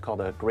I like to call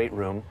the great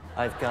room,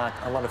 I've got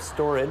a lot of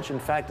storage. In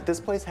fact, this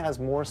place has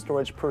more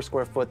storage per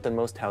square foot than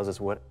most houses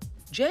would.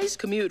 Jay's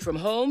commute from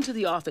home to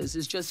the office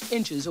is just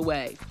inches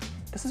away.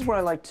 This is where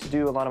I like to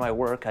do a lot of my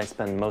work. I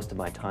spend most of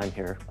my time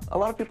here. A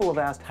lot of people have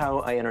asked how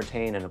I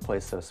entertain in a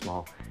place so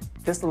small.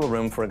 This little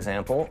room, for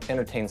example,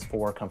 entertains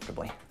 4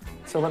 comfortably.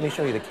 So let me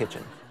show you the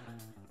kitchen.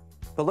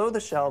 Below the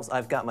shelves,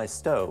 I've got my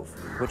stove,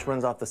 which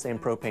runs off the same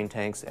propane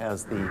tanks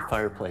as the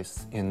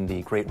fireplace in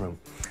the great room.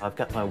 I've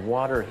got my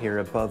water here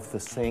above the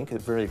sink, a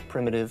very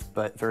primitive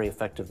but very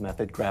effective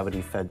method,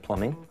 gravity-fed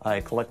plumbing.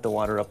 I collect the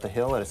water up the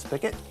hill at a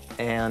spigot,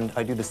 and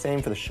I do the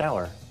same for the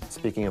shower.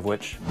 Speaking of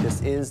which, this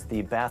is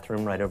the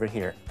bathroom right over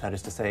here. That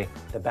is to say,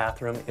 the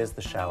bathroom is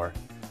the shower.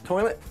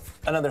 Toilet,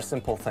 another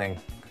simple thing.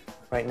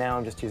 Right now,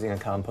 I'm just using a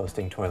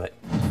composting toilet.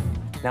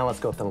 Now let's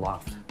go up to the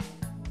loft.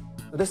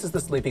 This is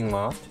the sleeping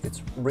loft.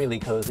 It's really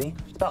cozy.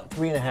 It's about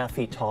 3.5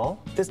 feet tall.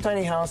 This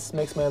tiny house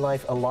makes my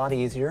life a lot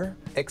easier,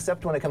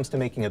 except when it comes to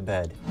making a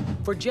bed.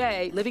 For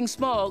Jay, living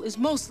small is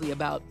mostly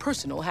about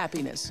personal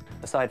happiness.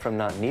 Aside from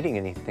not needing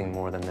anything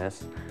more than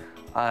this,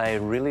 I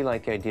really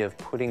like the idea of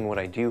putting what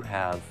I do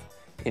have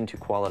into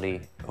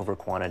quality over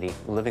quantity.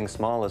 Living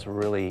small is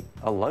really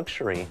a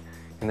luxury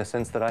in the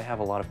sense that I have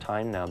a lot of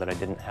time now that I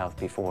didn't have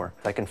before.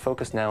 I can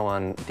focus now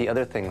on the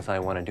other things I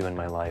want to do in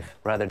my life,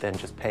 rather than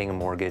just paying a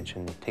mortgage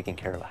and taking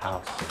care of a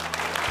house.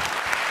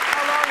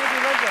 How long have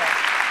you lived there?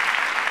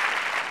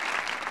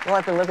 Well,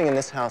 I've been living in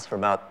this house for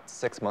about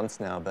 6 months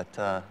now,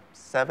 but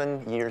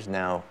 7 years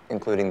now,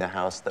 including the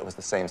house that was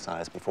the same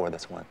size before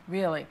this one.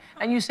 Really?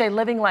 And you say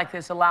living like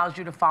this allows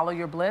you to follow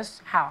your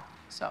bliss? How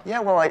so?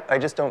 Yeah, well, I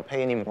just don't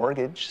pay any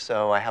mortgage,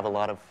 so I have a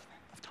lot of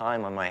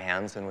time on my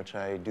hands in which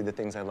I do the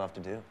things I love to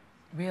do.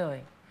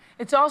 Really?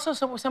 It's also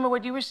some of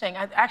what you were saying.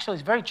 Actually,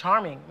 it's very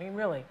charming. I mean,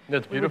 really.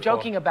 That's beautiful. We were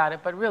joking about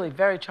it, but really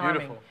very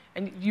charming. Beautiful.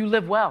 And you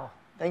live well.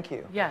 Thank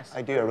you. Yes.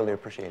 I do. I really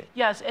appreciate it.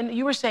 Yes, and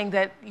you were saying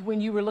that when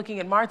you were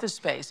looking at Martha's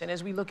space, and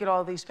as we look at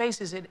all these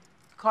spaces, it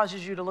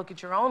causes you to look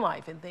at your own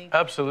life and think,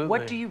 absolutely,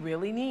 what do you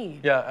really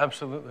need? Yeah,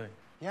 absolutely.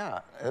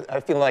 Yeah,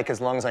 I feel like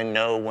as long as I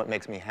know what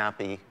makes me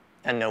happy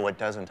and know what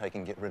doesn't, I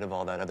can get rid of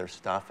all that other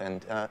stuff,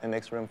 and it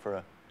makes room for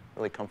a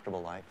really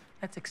comfortable life.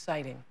 That's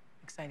exciting.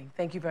 Exciting.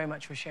 Thank you very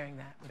much for sharing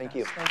that with us. Thank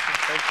you. Thank you.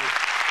 Thank you.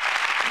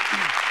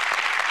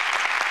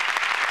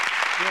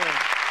 Really.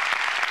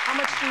 How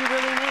much do you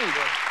really need?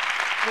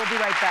 We'll be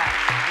right back.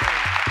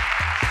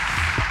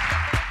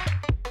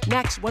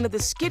 Next, one of the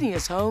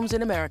skinniest homes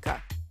in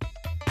America.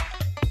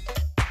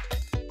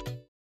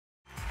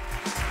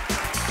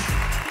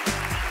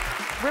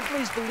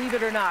 Ripley's Believe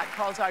It or Not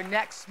calls our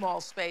next small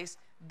space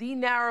the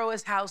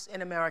narrowest house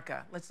in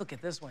America. Let's look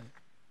at this one.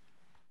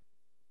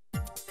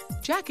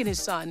 Jack and his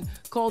son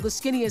call the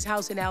skinniest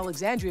house in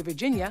Alexandria,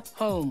 Virginia,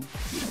 home.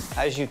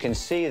 As you can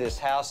see, this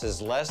house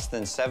is less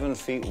than 7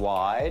 feet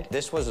wide.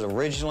 This was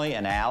originally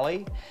an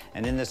alley,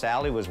 and in this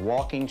alley was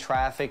walking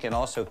traffic and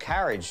also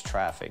carriage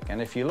traffic.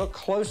 And if you look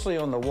closely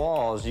on the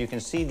walls, you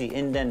can see the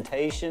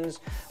indentations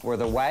where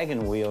the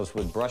wagon wheels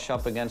would brush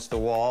up against the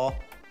wall.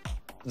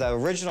 The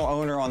original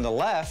owner on the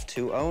left,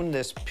 who owned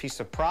this piece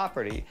of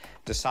property,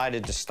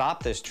 decided to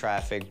stop this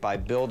traffic by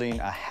building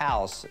a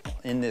house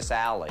in this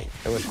alley.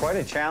 It was quite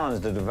a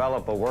challenge to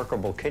develop a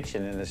workable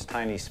kitchen in this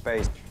tiny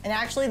space. And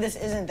actually, this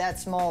isn't that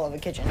small of a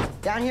kitchen.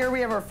 Down here, we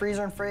have our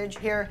freezer and fridge.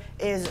 Here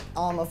is a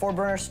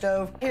 4-burner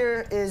stove.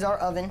 Here is our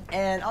oven.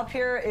 And up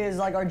here is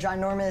like our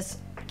ginormous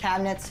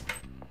cabinets.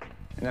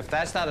 And if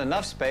that's not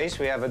enough space,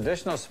 we have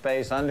additional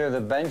space under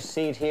the bench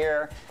seat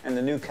here and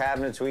the new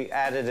cabinets we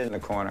added in the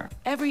corner.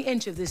 Every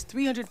inch of this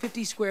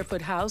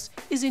 350-square-foot house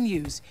is in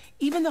use,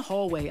 even the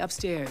hallway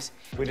upstairs.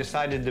 We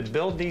decided to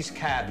build these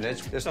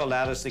cabinets. This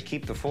allowed us to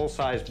keep the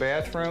full-size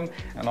bathroom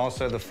and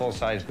also the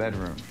full-size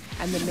bedroom.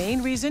 And the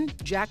main reason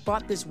Jack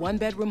bought this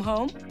one-bedroom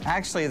home?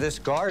 Actually, this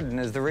garden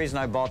is the reason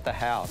I bought the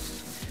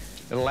house.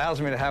 It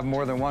allows me to have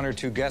more than 1 or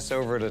 2 guests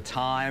over at a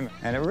time,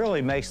 and it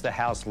really makes the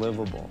house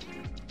livable.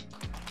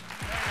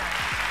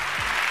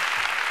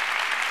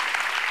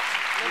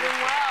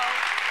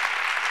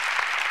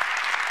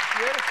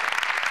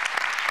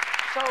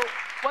 So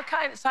what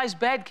kind of size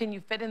bed can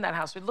you fit in that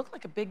house? It looked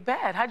like a big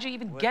bed. How'd you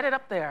even get it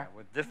up there?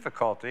 With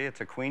difficulty,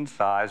 it's a queen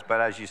size, but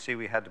as you see,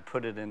 we had to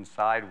put it in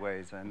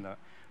sideways, and the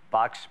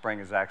box spring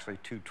is actually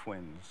 2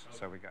 twins.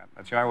 So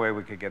that's the only way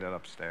we could get it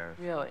upstairs.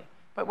 Really?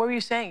 But what were you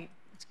saying?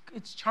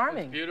 It's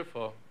charming. It's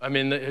beautiful. I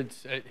mean,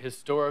 it's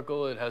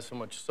historical. It has so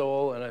much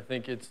soul, and I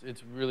think it's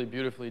really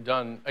beautifully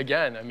done.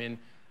 Again, I mean,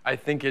 I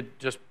think it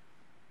just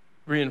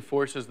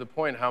reinforces the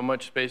point, how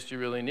much space do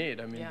you really need?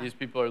 I mean, these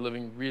people are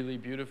living really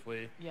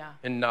beautifully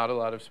in not a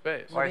lot of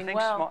space. Well, I think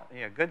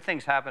good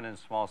things happen in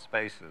small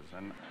spaces.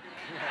 And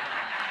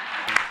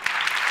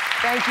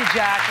Thank you,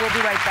 Jack. We'll be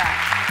right back.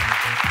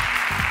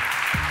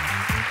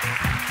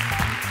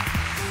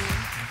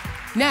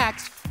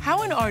 Next,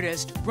 how an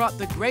artist brought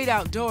the great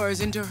outdoors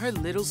into her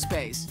little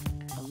space.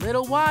 A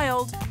little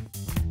wild.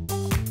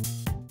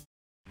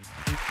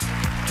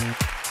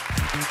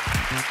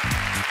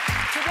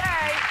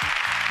 Today,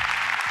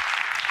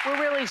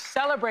 we're really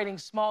celebrating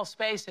small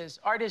spaces.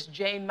 Artist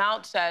Jane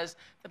Mount says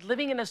that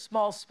living in a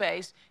small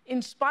space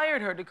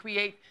inspired her to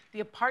create the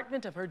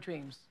apartment of her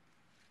dreams.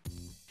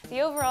 The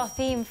overall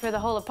theme for the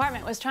whole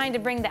apartment was trying to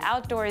bring the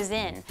outdoors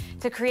in,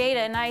 to create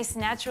a nice,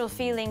 natural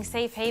feeling,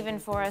 safe haven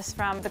for us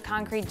from the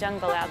concrete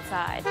jungle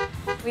outside.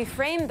 We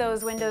framed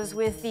those windows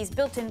with these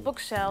built-in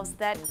bookshelves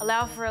that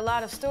allow for a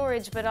lot of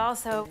storage, but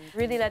also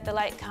really let the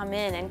light come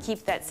in and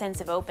keep that sense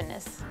of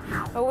openness.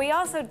 What we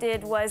also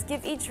did was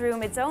give each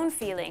room its own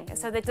feeling,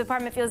 so that the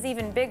apartment feels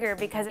even bigger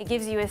because it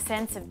gives you a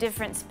sense of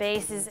different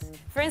spaces.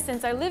 For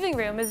instance, our living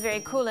room is very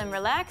cool and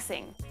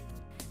relaxing.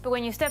 But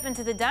when you step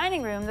into the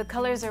dining room, the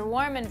colors are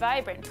warm and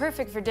vibrant,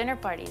 perfect for dinner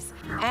parties.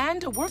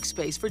 And a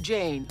workspace for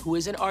Jane, who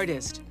is an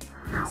artist.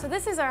 So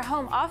this is our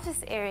home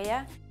office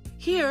area.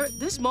 Here,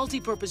 this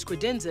multi-purpose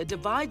credenza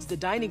divides the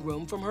dining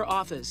room from her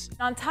office.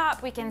 On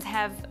top, we can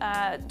have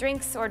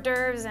drinks, hors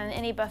d'oeuvres, and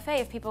any buffet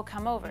if people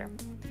come over.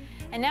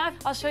 And now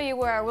I'll show you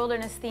where our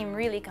wilderness theme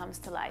really comes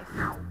to life.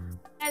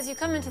 As you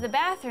come into the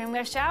bathroom,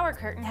 our shower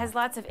curtain has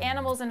lots of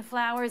animals and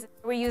flowers.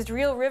 We used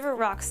real river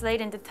rocks laid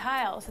into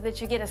tile so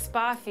that you get a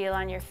spa feel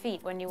on your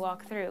feet when you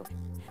walk through.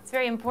 It's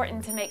very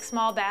important to make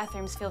small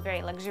bathrooms feel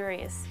very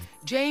luxurious.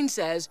 Jane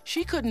says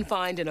she couldn't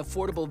find an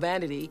affordable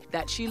vanity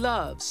that she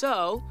loves,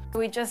 so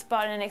we just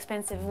bought an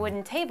inexpensive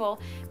wooden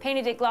table,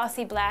 painted it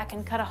glossy black,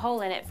 and cut a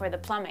hole in it for the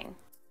plumbing.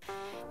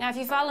 Now, if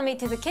you follow me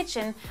to the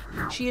kitchen,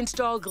 she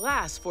installed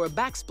glass for a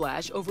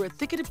backsplash over a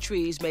thicket of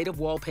trees made of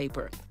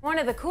wallpaper. One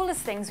of the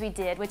coolest things we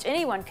did, which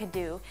anyone could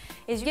do,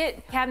 is you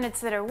get cabinets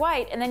that are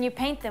white and then you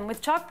paint them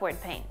with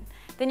chalkboard paint.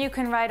 Then you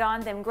can write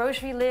on them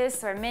grocery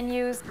lists or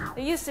menus.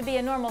 There used to be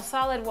a normal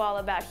solid wall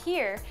about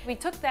here. We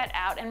took that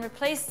out and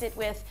replaced it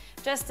with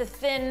just a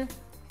thin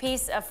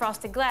piece of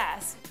frosted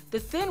glass.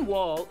 The thin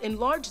wall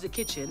enlarged the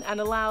kitchen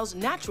and allows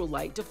natural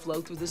light to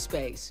flow through the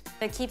space.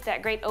 To keep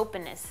that great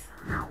openness.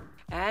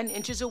 And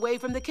inches away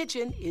from the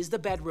kitchen is the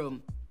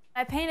bedroom.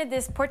 I painted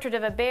this portrait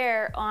of a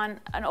bear on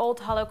an old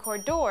hollow core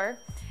door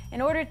in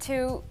order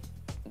to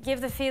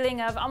give the feeling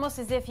of almost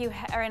as if you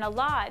are in a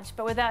lodge,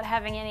 but without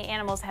having any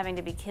animals having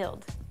to be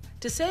killed.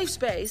 To save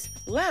space,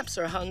 lamps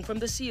are hung from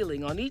the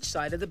ceiling on each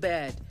side of the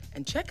bed.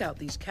 And check out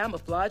these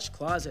camouflaged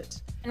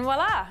closets. And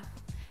voila!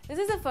 This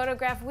is a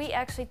photograph we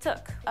actually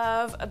took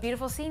of a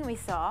beautiful scene we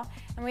saw,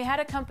 and we had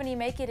a company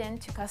make it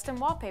into custom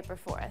wallpaper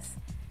for us.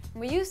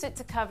 We used it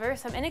to cover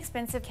some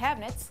inexpensive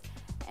cabinets,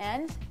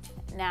 and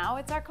now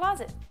it's our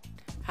closet.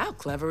 How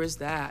clever is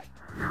that?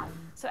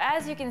 So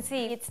as you can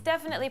see, it's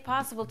definitely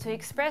possible to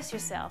express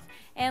yourself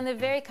and live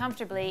very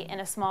comfortably in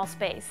a small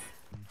space.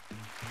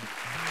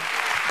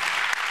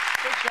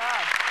 Good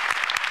job.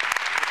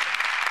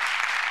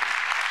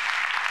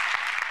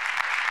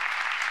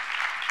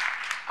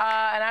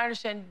 And I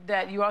understand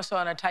that you're also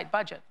on a tight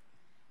budget.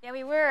 Yeah,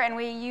 we were, and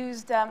we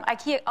used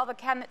IKEA. All the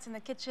cabinets in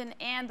the kitchen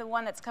and the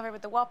one that's covered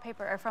with the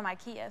wallpaper are from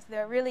IKEA, so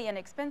they're really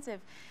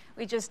inexpensive.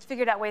 We just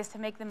figured out ways to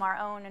make them our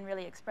own and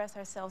really express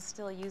ourselves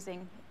still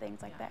using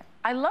things like that.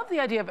 I love the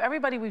idea of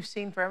everybody we've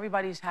seen for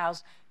everybody's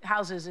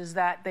houses is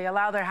that they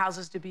allow their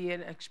houses to be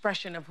an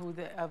expression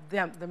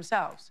of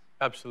themselves.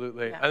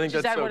 Absolutely. Yeah. I think Is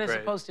that's that so what great. it's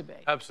supposed to be?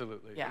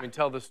 Absolutely. Yeah. I mean,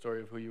 tell the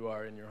story of who you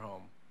are in your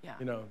home. Yeah.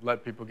 You know,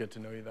 let people get to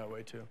know you that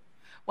way too.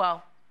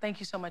 Well, thank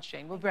you so much,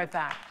 Jane. We'll be right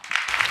back.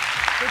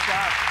 Good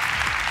job.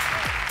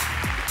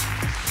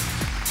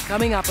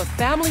 Coming up, a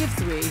family of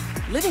 3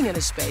 living in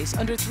a space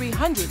under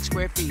 300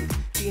 square feet.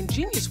 The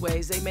ingenious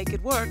ways they make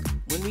it work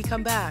when we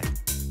come back.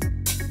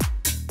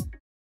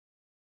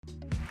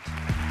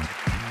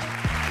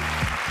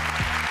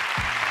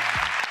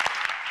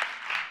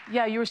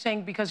 Yeah, you were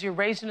saying because you're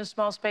raised in a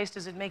small space,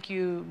 does it make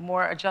you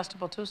more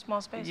adjustable to small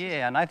spaces?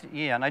 Yeah, and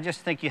I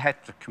just think you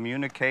have to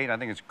communicate. I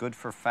think it's good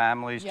for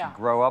families Yeah. to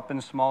grow up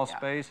in small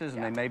spaces,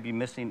 and they may be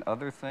missing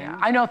other things. Yeah.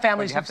 I know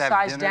families But you have who've to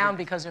have sized dinner down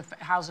because their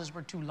houses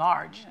were too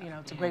large. You know,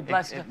 it's a great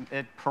blessing.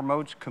 It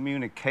promotes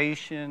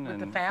communication With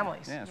and the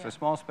families. Yeah, so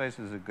small space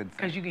is a good thing.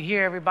 Because you can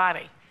hear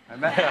everybody. I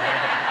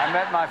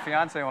met my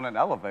fiance on an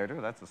elevator.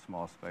 That's a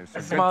small space. So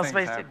A small good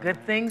things space. happen.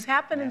 Good things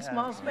happen in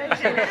small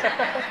spaces.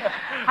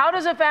 How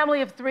does a family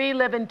of 3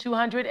 live in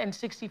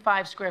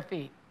 265 square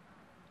feet?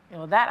 You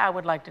know, that I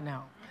would like to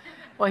know.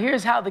 Well,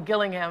 here's how the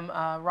Gillingham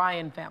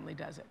Ryan family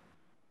does it.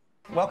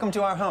 Welcome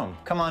to our home.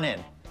 Come on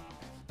in.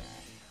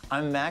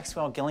 I'm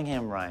Maxwell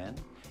Gillingham Ryan,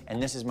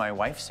 and this is my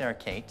wife, Sarah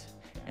Kate,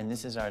 and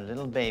this is our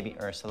little baby,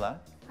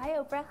 Ursula. Hi,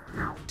 Oprah.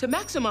 To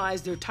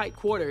maximize their tight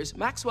quarters,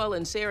 Maxwell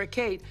and Sarah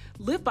Kate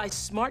live by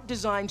smart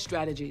design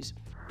strategies.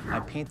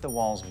 I paint the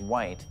walls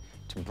white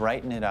to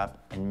brighten it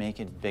up and make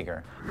it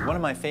bigger. One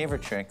of my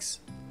favorite tricks,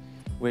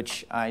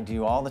 which I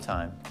do all the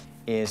time,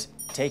 is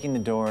taking the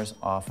doors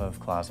off of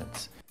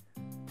closets.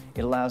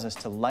 It allows us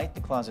to light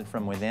the closet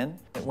from within,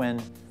 but when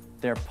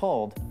they're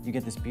pulled, you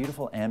get this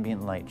beautiful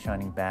ambient light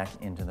shining back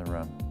into the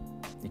room.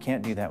 You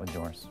can't do that with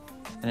doors.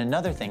 And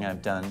another thing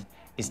I've done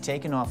is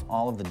taken off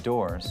all of the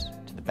doors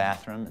to the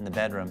bathroom and the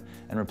bedroom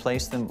and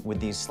replaced them with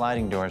these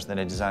sliding doors that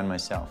I designed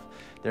myself.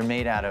 They're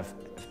made out of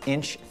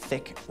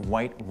inch-thick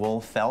white wool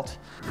felt.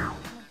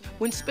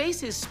 When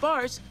space is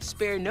sparse,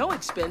 spare no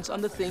expense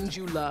on the things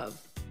you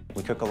love.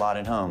 We cook a lot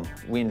at home.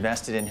 We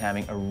invested in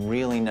having a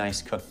really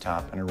nice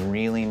cooktop and a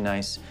really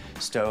nice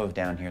stove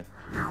down here.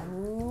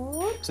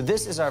 So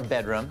this is our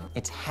bedroom.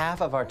 It's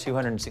half of our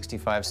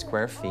 265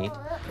 square feet,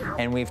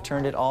 and we've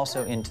turned it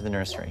also into the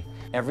nursery.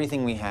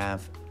 Everything we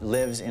have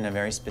lives in a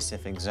very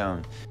specific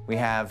zone. We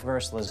have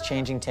Ursula's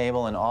changing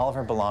table and all of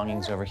her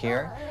belongings over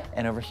here,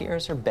 and over here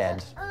is her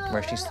bed,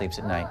 where she sleeps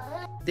at night.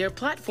 Their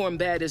platform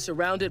bed is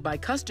surrounded by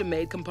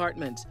custom-made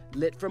compartments,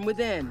 lit from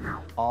within.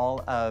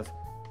 All of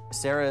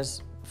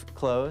Sarah's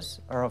clothes,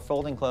 or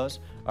folding clothes,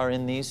 are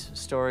in these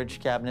storage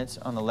cabinets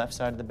on the left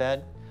side of the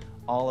bed.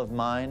 All of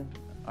mine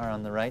are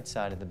on the right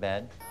side of the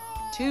bed.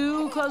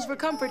 Too close for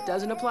comfort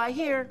doesn't apply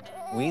here.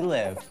 We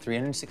live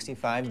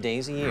 365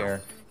 days a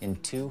year in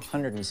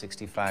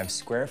 265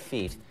 square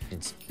feet.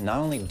 It's not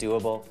only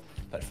doable,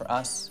 but for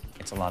us,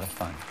 it's a lot of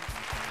fun.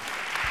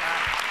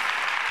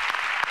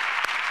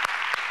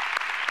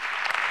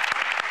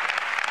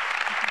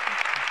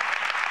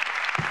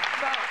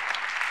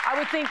 I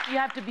would think you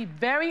have to be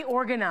very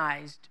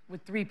organized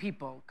with 3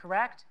 people,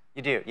 correct?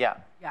 You do, yeah.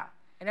 Yeah,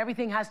 and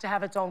everything has to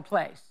have its own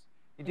place.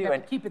 You do, have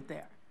and to keep it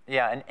there.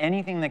 Yeah, and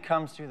anything that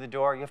comes through the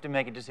door, you have to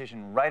make a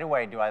decision right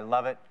away. Do I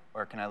love it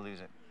or can I lose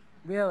it?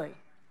 Really?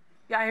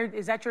 Yeah, I heard,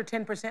 is that your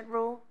 10%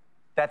 rule?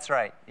 That's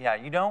right, yeah.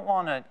 You don't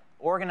want to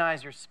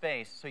organize your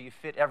space so you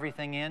fit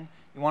everything in.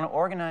 You want to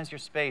organize your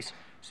space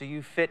so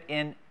you fit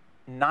in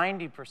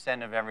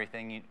 90% of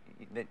everything,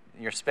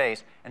 your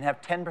space, and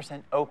have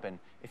 10% open.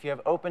 If you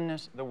have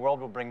openness, the world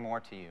will bring more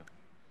to you.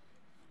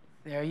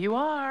 There you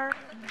are.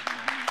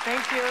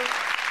 Thank you.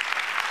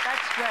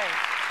 That's great.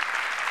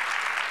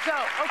 So,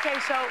 okay,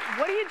 so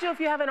what do you do if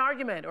you have an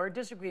argument or a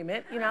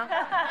disagreement, you know?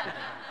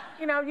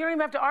 You know, you don't even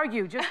have to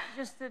argue,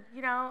 just that,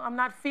 you know, I'm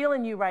not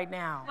feeling you right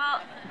now.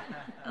 Well,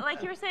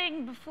 like you were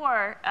saying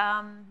before,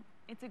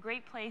 it's a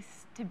great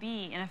place to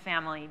be in a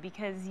family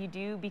because you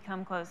do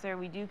become closer.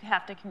 We do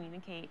have to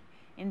communicate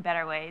in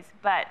better ways.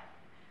 But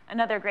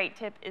another great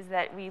tip is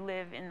that we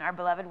live in our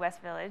beloved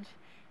West Village,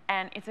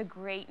 and it's a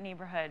great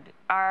neighborhood.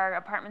 Our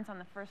apartment's on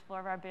the first floor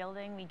of our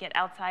building. We get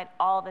outside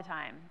all the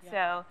time. Yeah.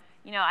 So,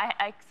 you know,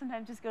 I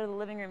sometimes just go to the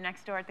living room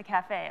next door at the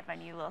cafe if I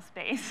need a little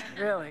space.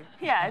 Really?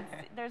 Yeah,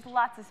 there's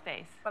lots of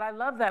space. But I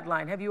love that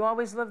line. Have you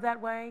always lived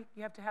that way?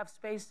 You have to have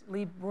space,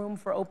 leave room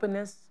for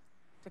openness?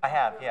 I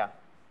have, yeah.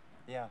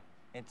 Yeah.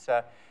 It's,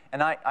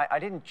 and I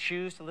didn't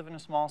choose to live in a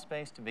small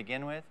space to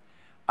begin with.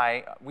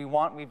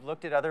 We've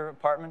looked at other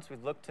apartments,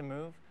 we've looked to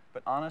move,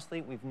 but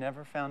honestly, we've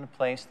never found a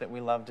place that we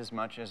loved as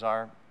much as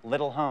our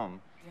little home.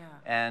 Yeah.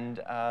 And,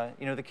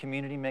 you know, the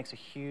community makes a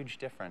huge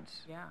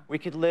difference. Yeah. We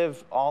could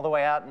live all the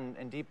way out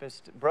in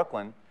deepest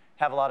Brooklyn,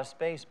 have a lot of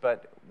space,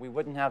 but we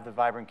wouldn't have the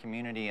vibrant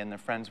community and the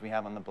friends we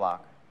have on the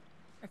block.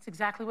 That's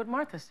exactly what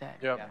Martha said.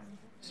 Yep. Yeah,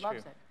 it's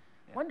Loves true. it.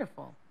 Yeah.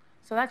 Wonderful.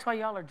 So that's why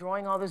y'all are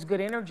drawing all this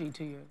good energy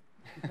to you,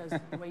 because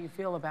of the way you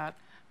feel about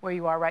where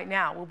you are right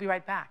now. We'll be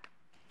right back.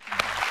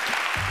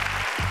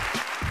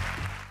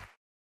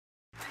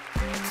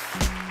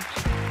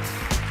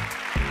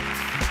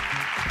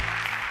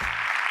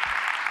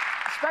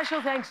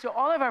 Special thanks to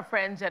all of our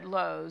friends at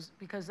Lowe's,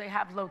 because they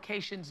have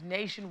locations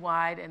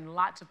nationwide and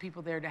lots of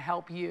people there to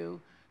help you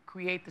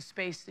create the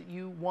space that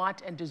you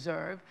want and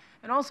deserve.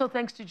 And also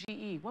thanks to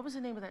GE. What was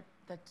the name of that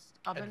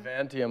oven?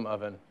 Advantium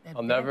oven.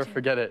 I'll never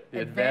forget it.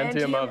 The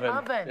Advantium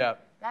oven. Yeah.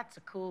 That's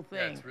a cool thing.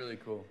 Yeah, it's really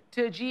cool.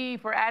 To GE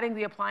for adding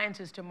the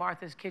appliances to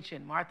Martha's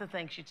kitchen. Martha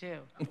thanks you too.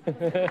 Thank you.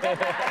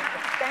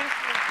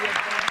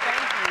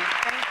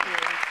 Thank you.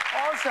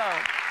 Also,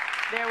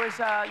 there was,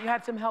 you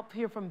had some help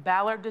here from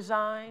Ballard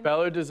Design.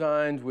 Ballard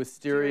Designed,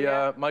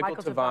 Wisteria, Michael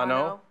Michael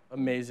Tavano,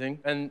 amazing.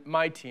 And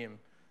my team.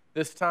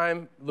 This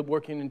time,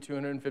 working in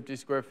 250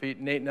 square feet,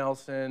 Nate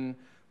Nelson,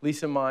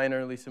 Lisa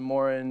Miner, Lisa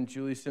Morin,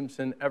 Julie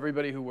Simpson,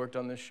 everybody who worked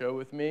on this show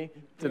with me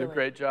did a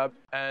great job.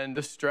 And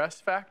the stress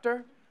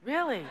factor?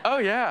 Really? Oh,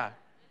 yeah.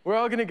 We're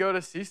all gonna go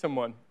to see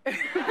someone. We're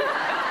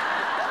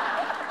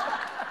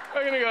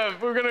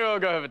gonna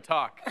go have a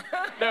talk.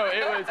 No,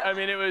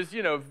 it was,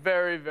 you know,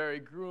 very, very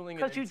grueling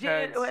and intense. Because you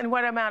did it in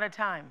what amount of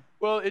time?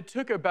 Well, it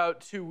took about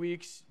 2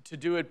 weeks to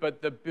do it,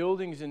 but the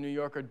buildings in New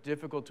York are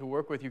difficult to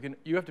work with.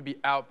 You have to be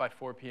out by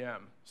 4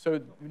 p.m. So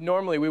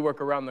normally we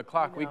work around the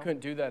clock. We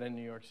couldn't do that in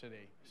New York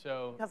City.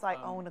 So Because I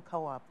own a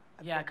co-op.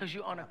 Yeah, because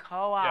you own a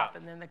co-op,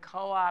 and then the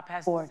co-op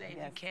has to say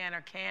you can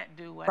or can't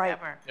do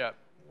whatever. Right. Yeah.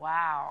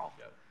 Wow.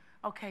 Yep.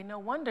 Okay, no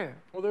wonder.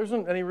 Well, there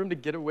isn't any room to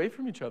get away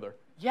from each other.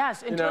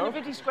 Yes, in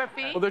 250 square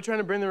feet. Well, they're trying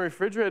to bring the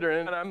refrigerator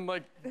in, and I'm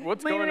like,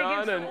 what's going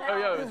on? And oh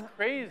yeah, it was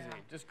crazy,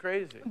 just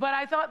crazy. But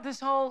I thought this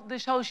whole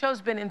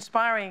show's been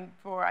inspiring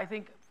for, I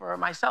think, for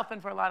myself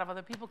and for a lot of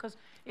other people, because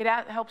it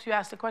helps you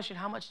ask the question,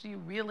 how much do you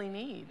really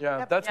need?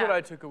 Yeah, that's what I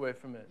took away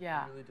from it.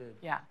 Yeah, I really did.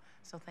 Yeah.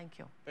 So thank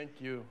you.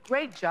 Thank you.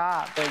 Great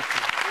job. Thank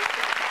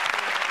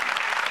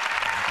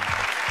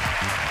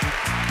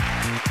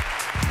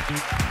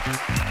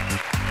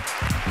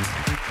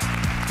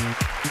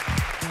you.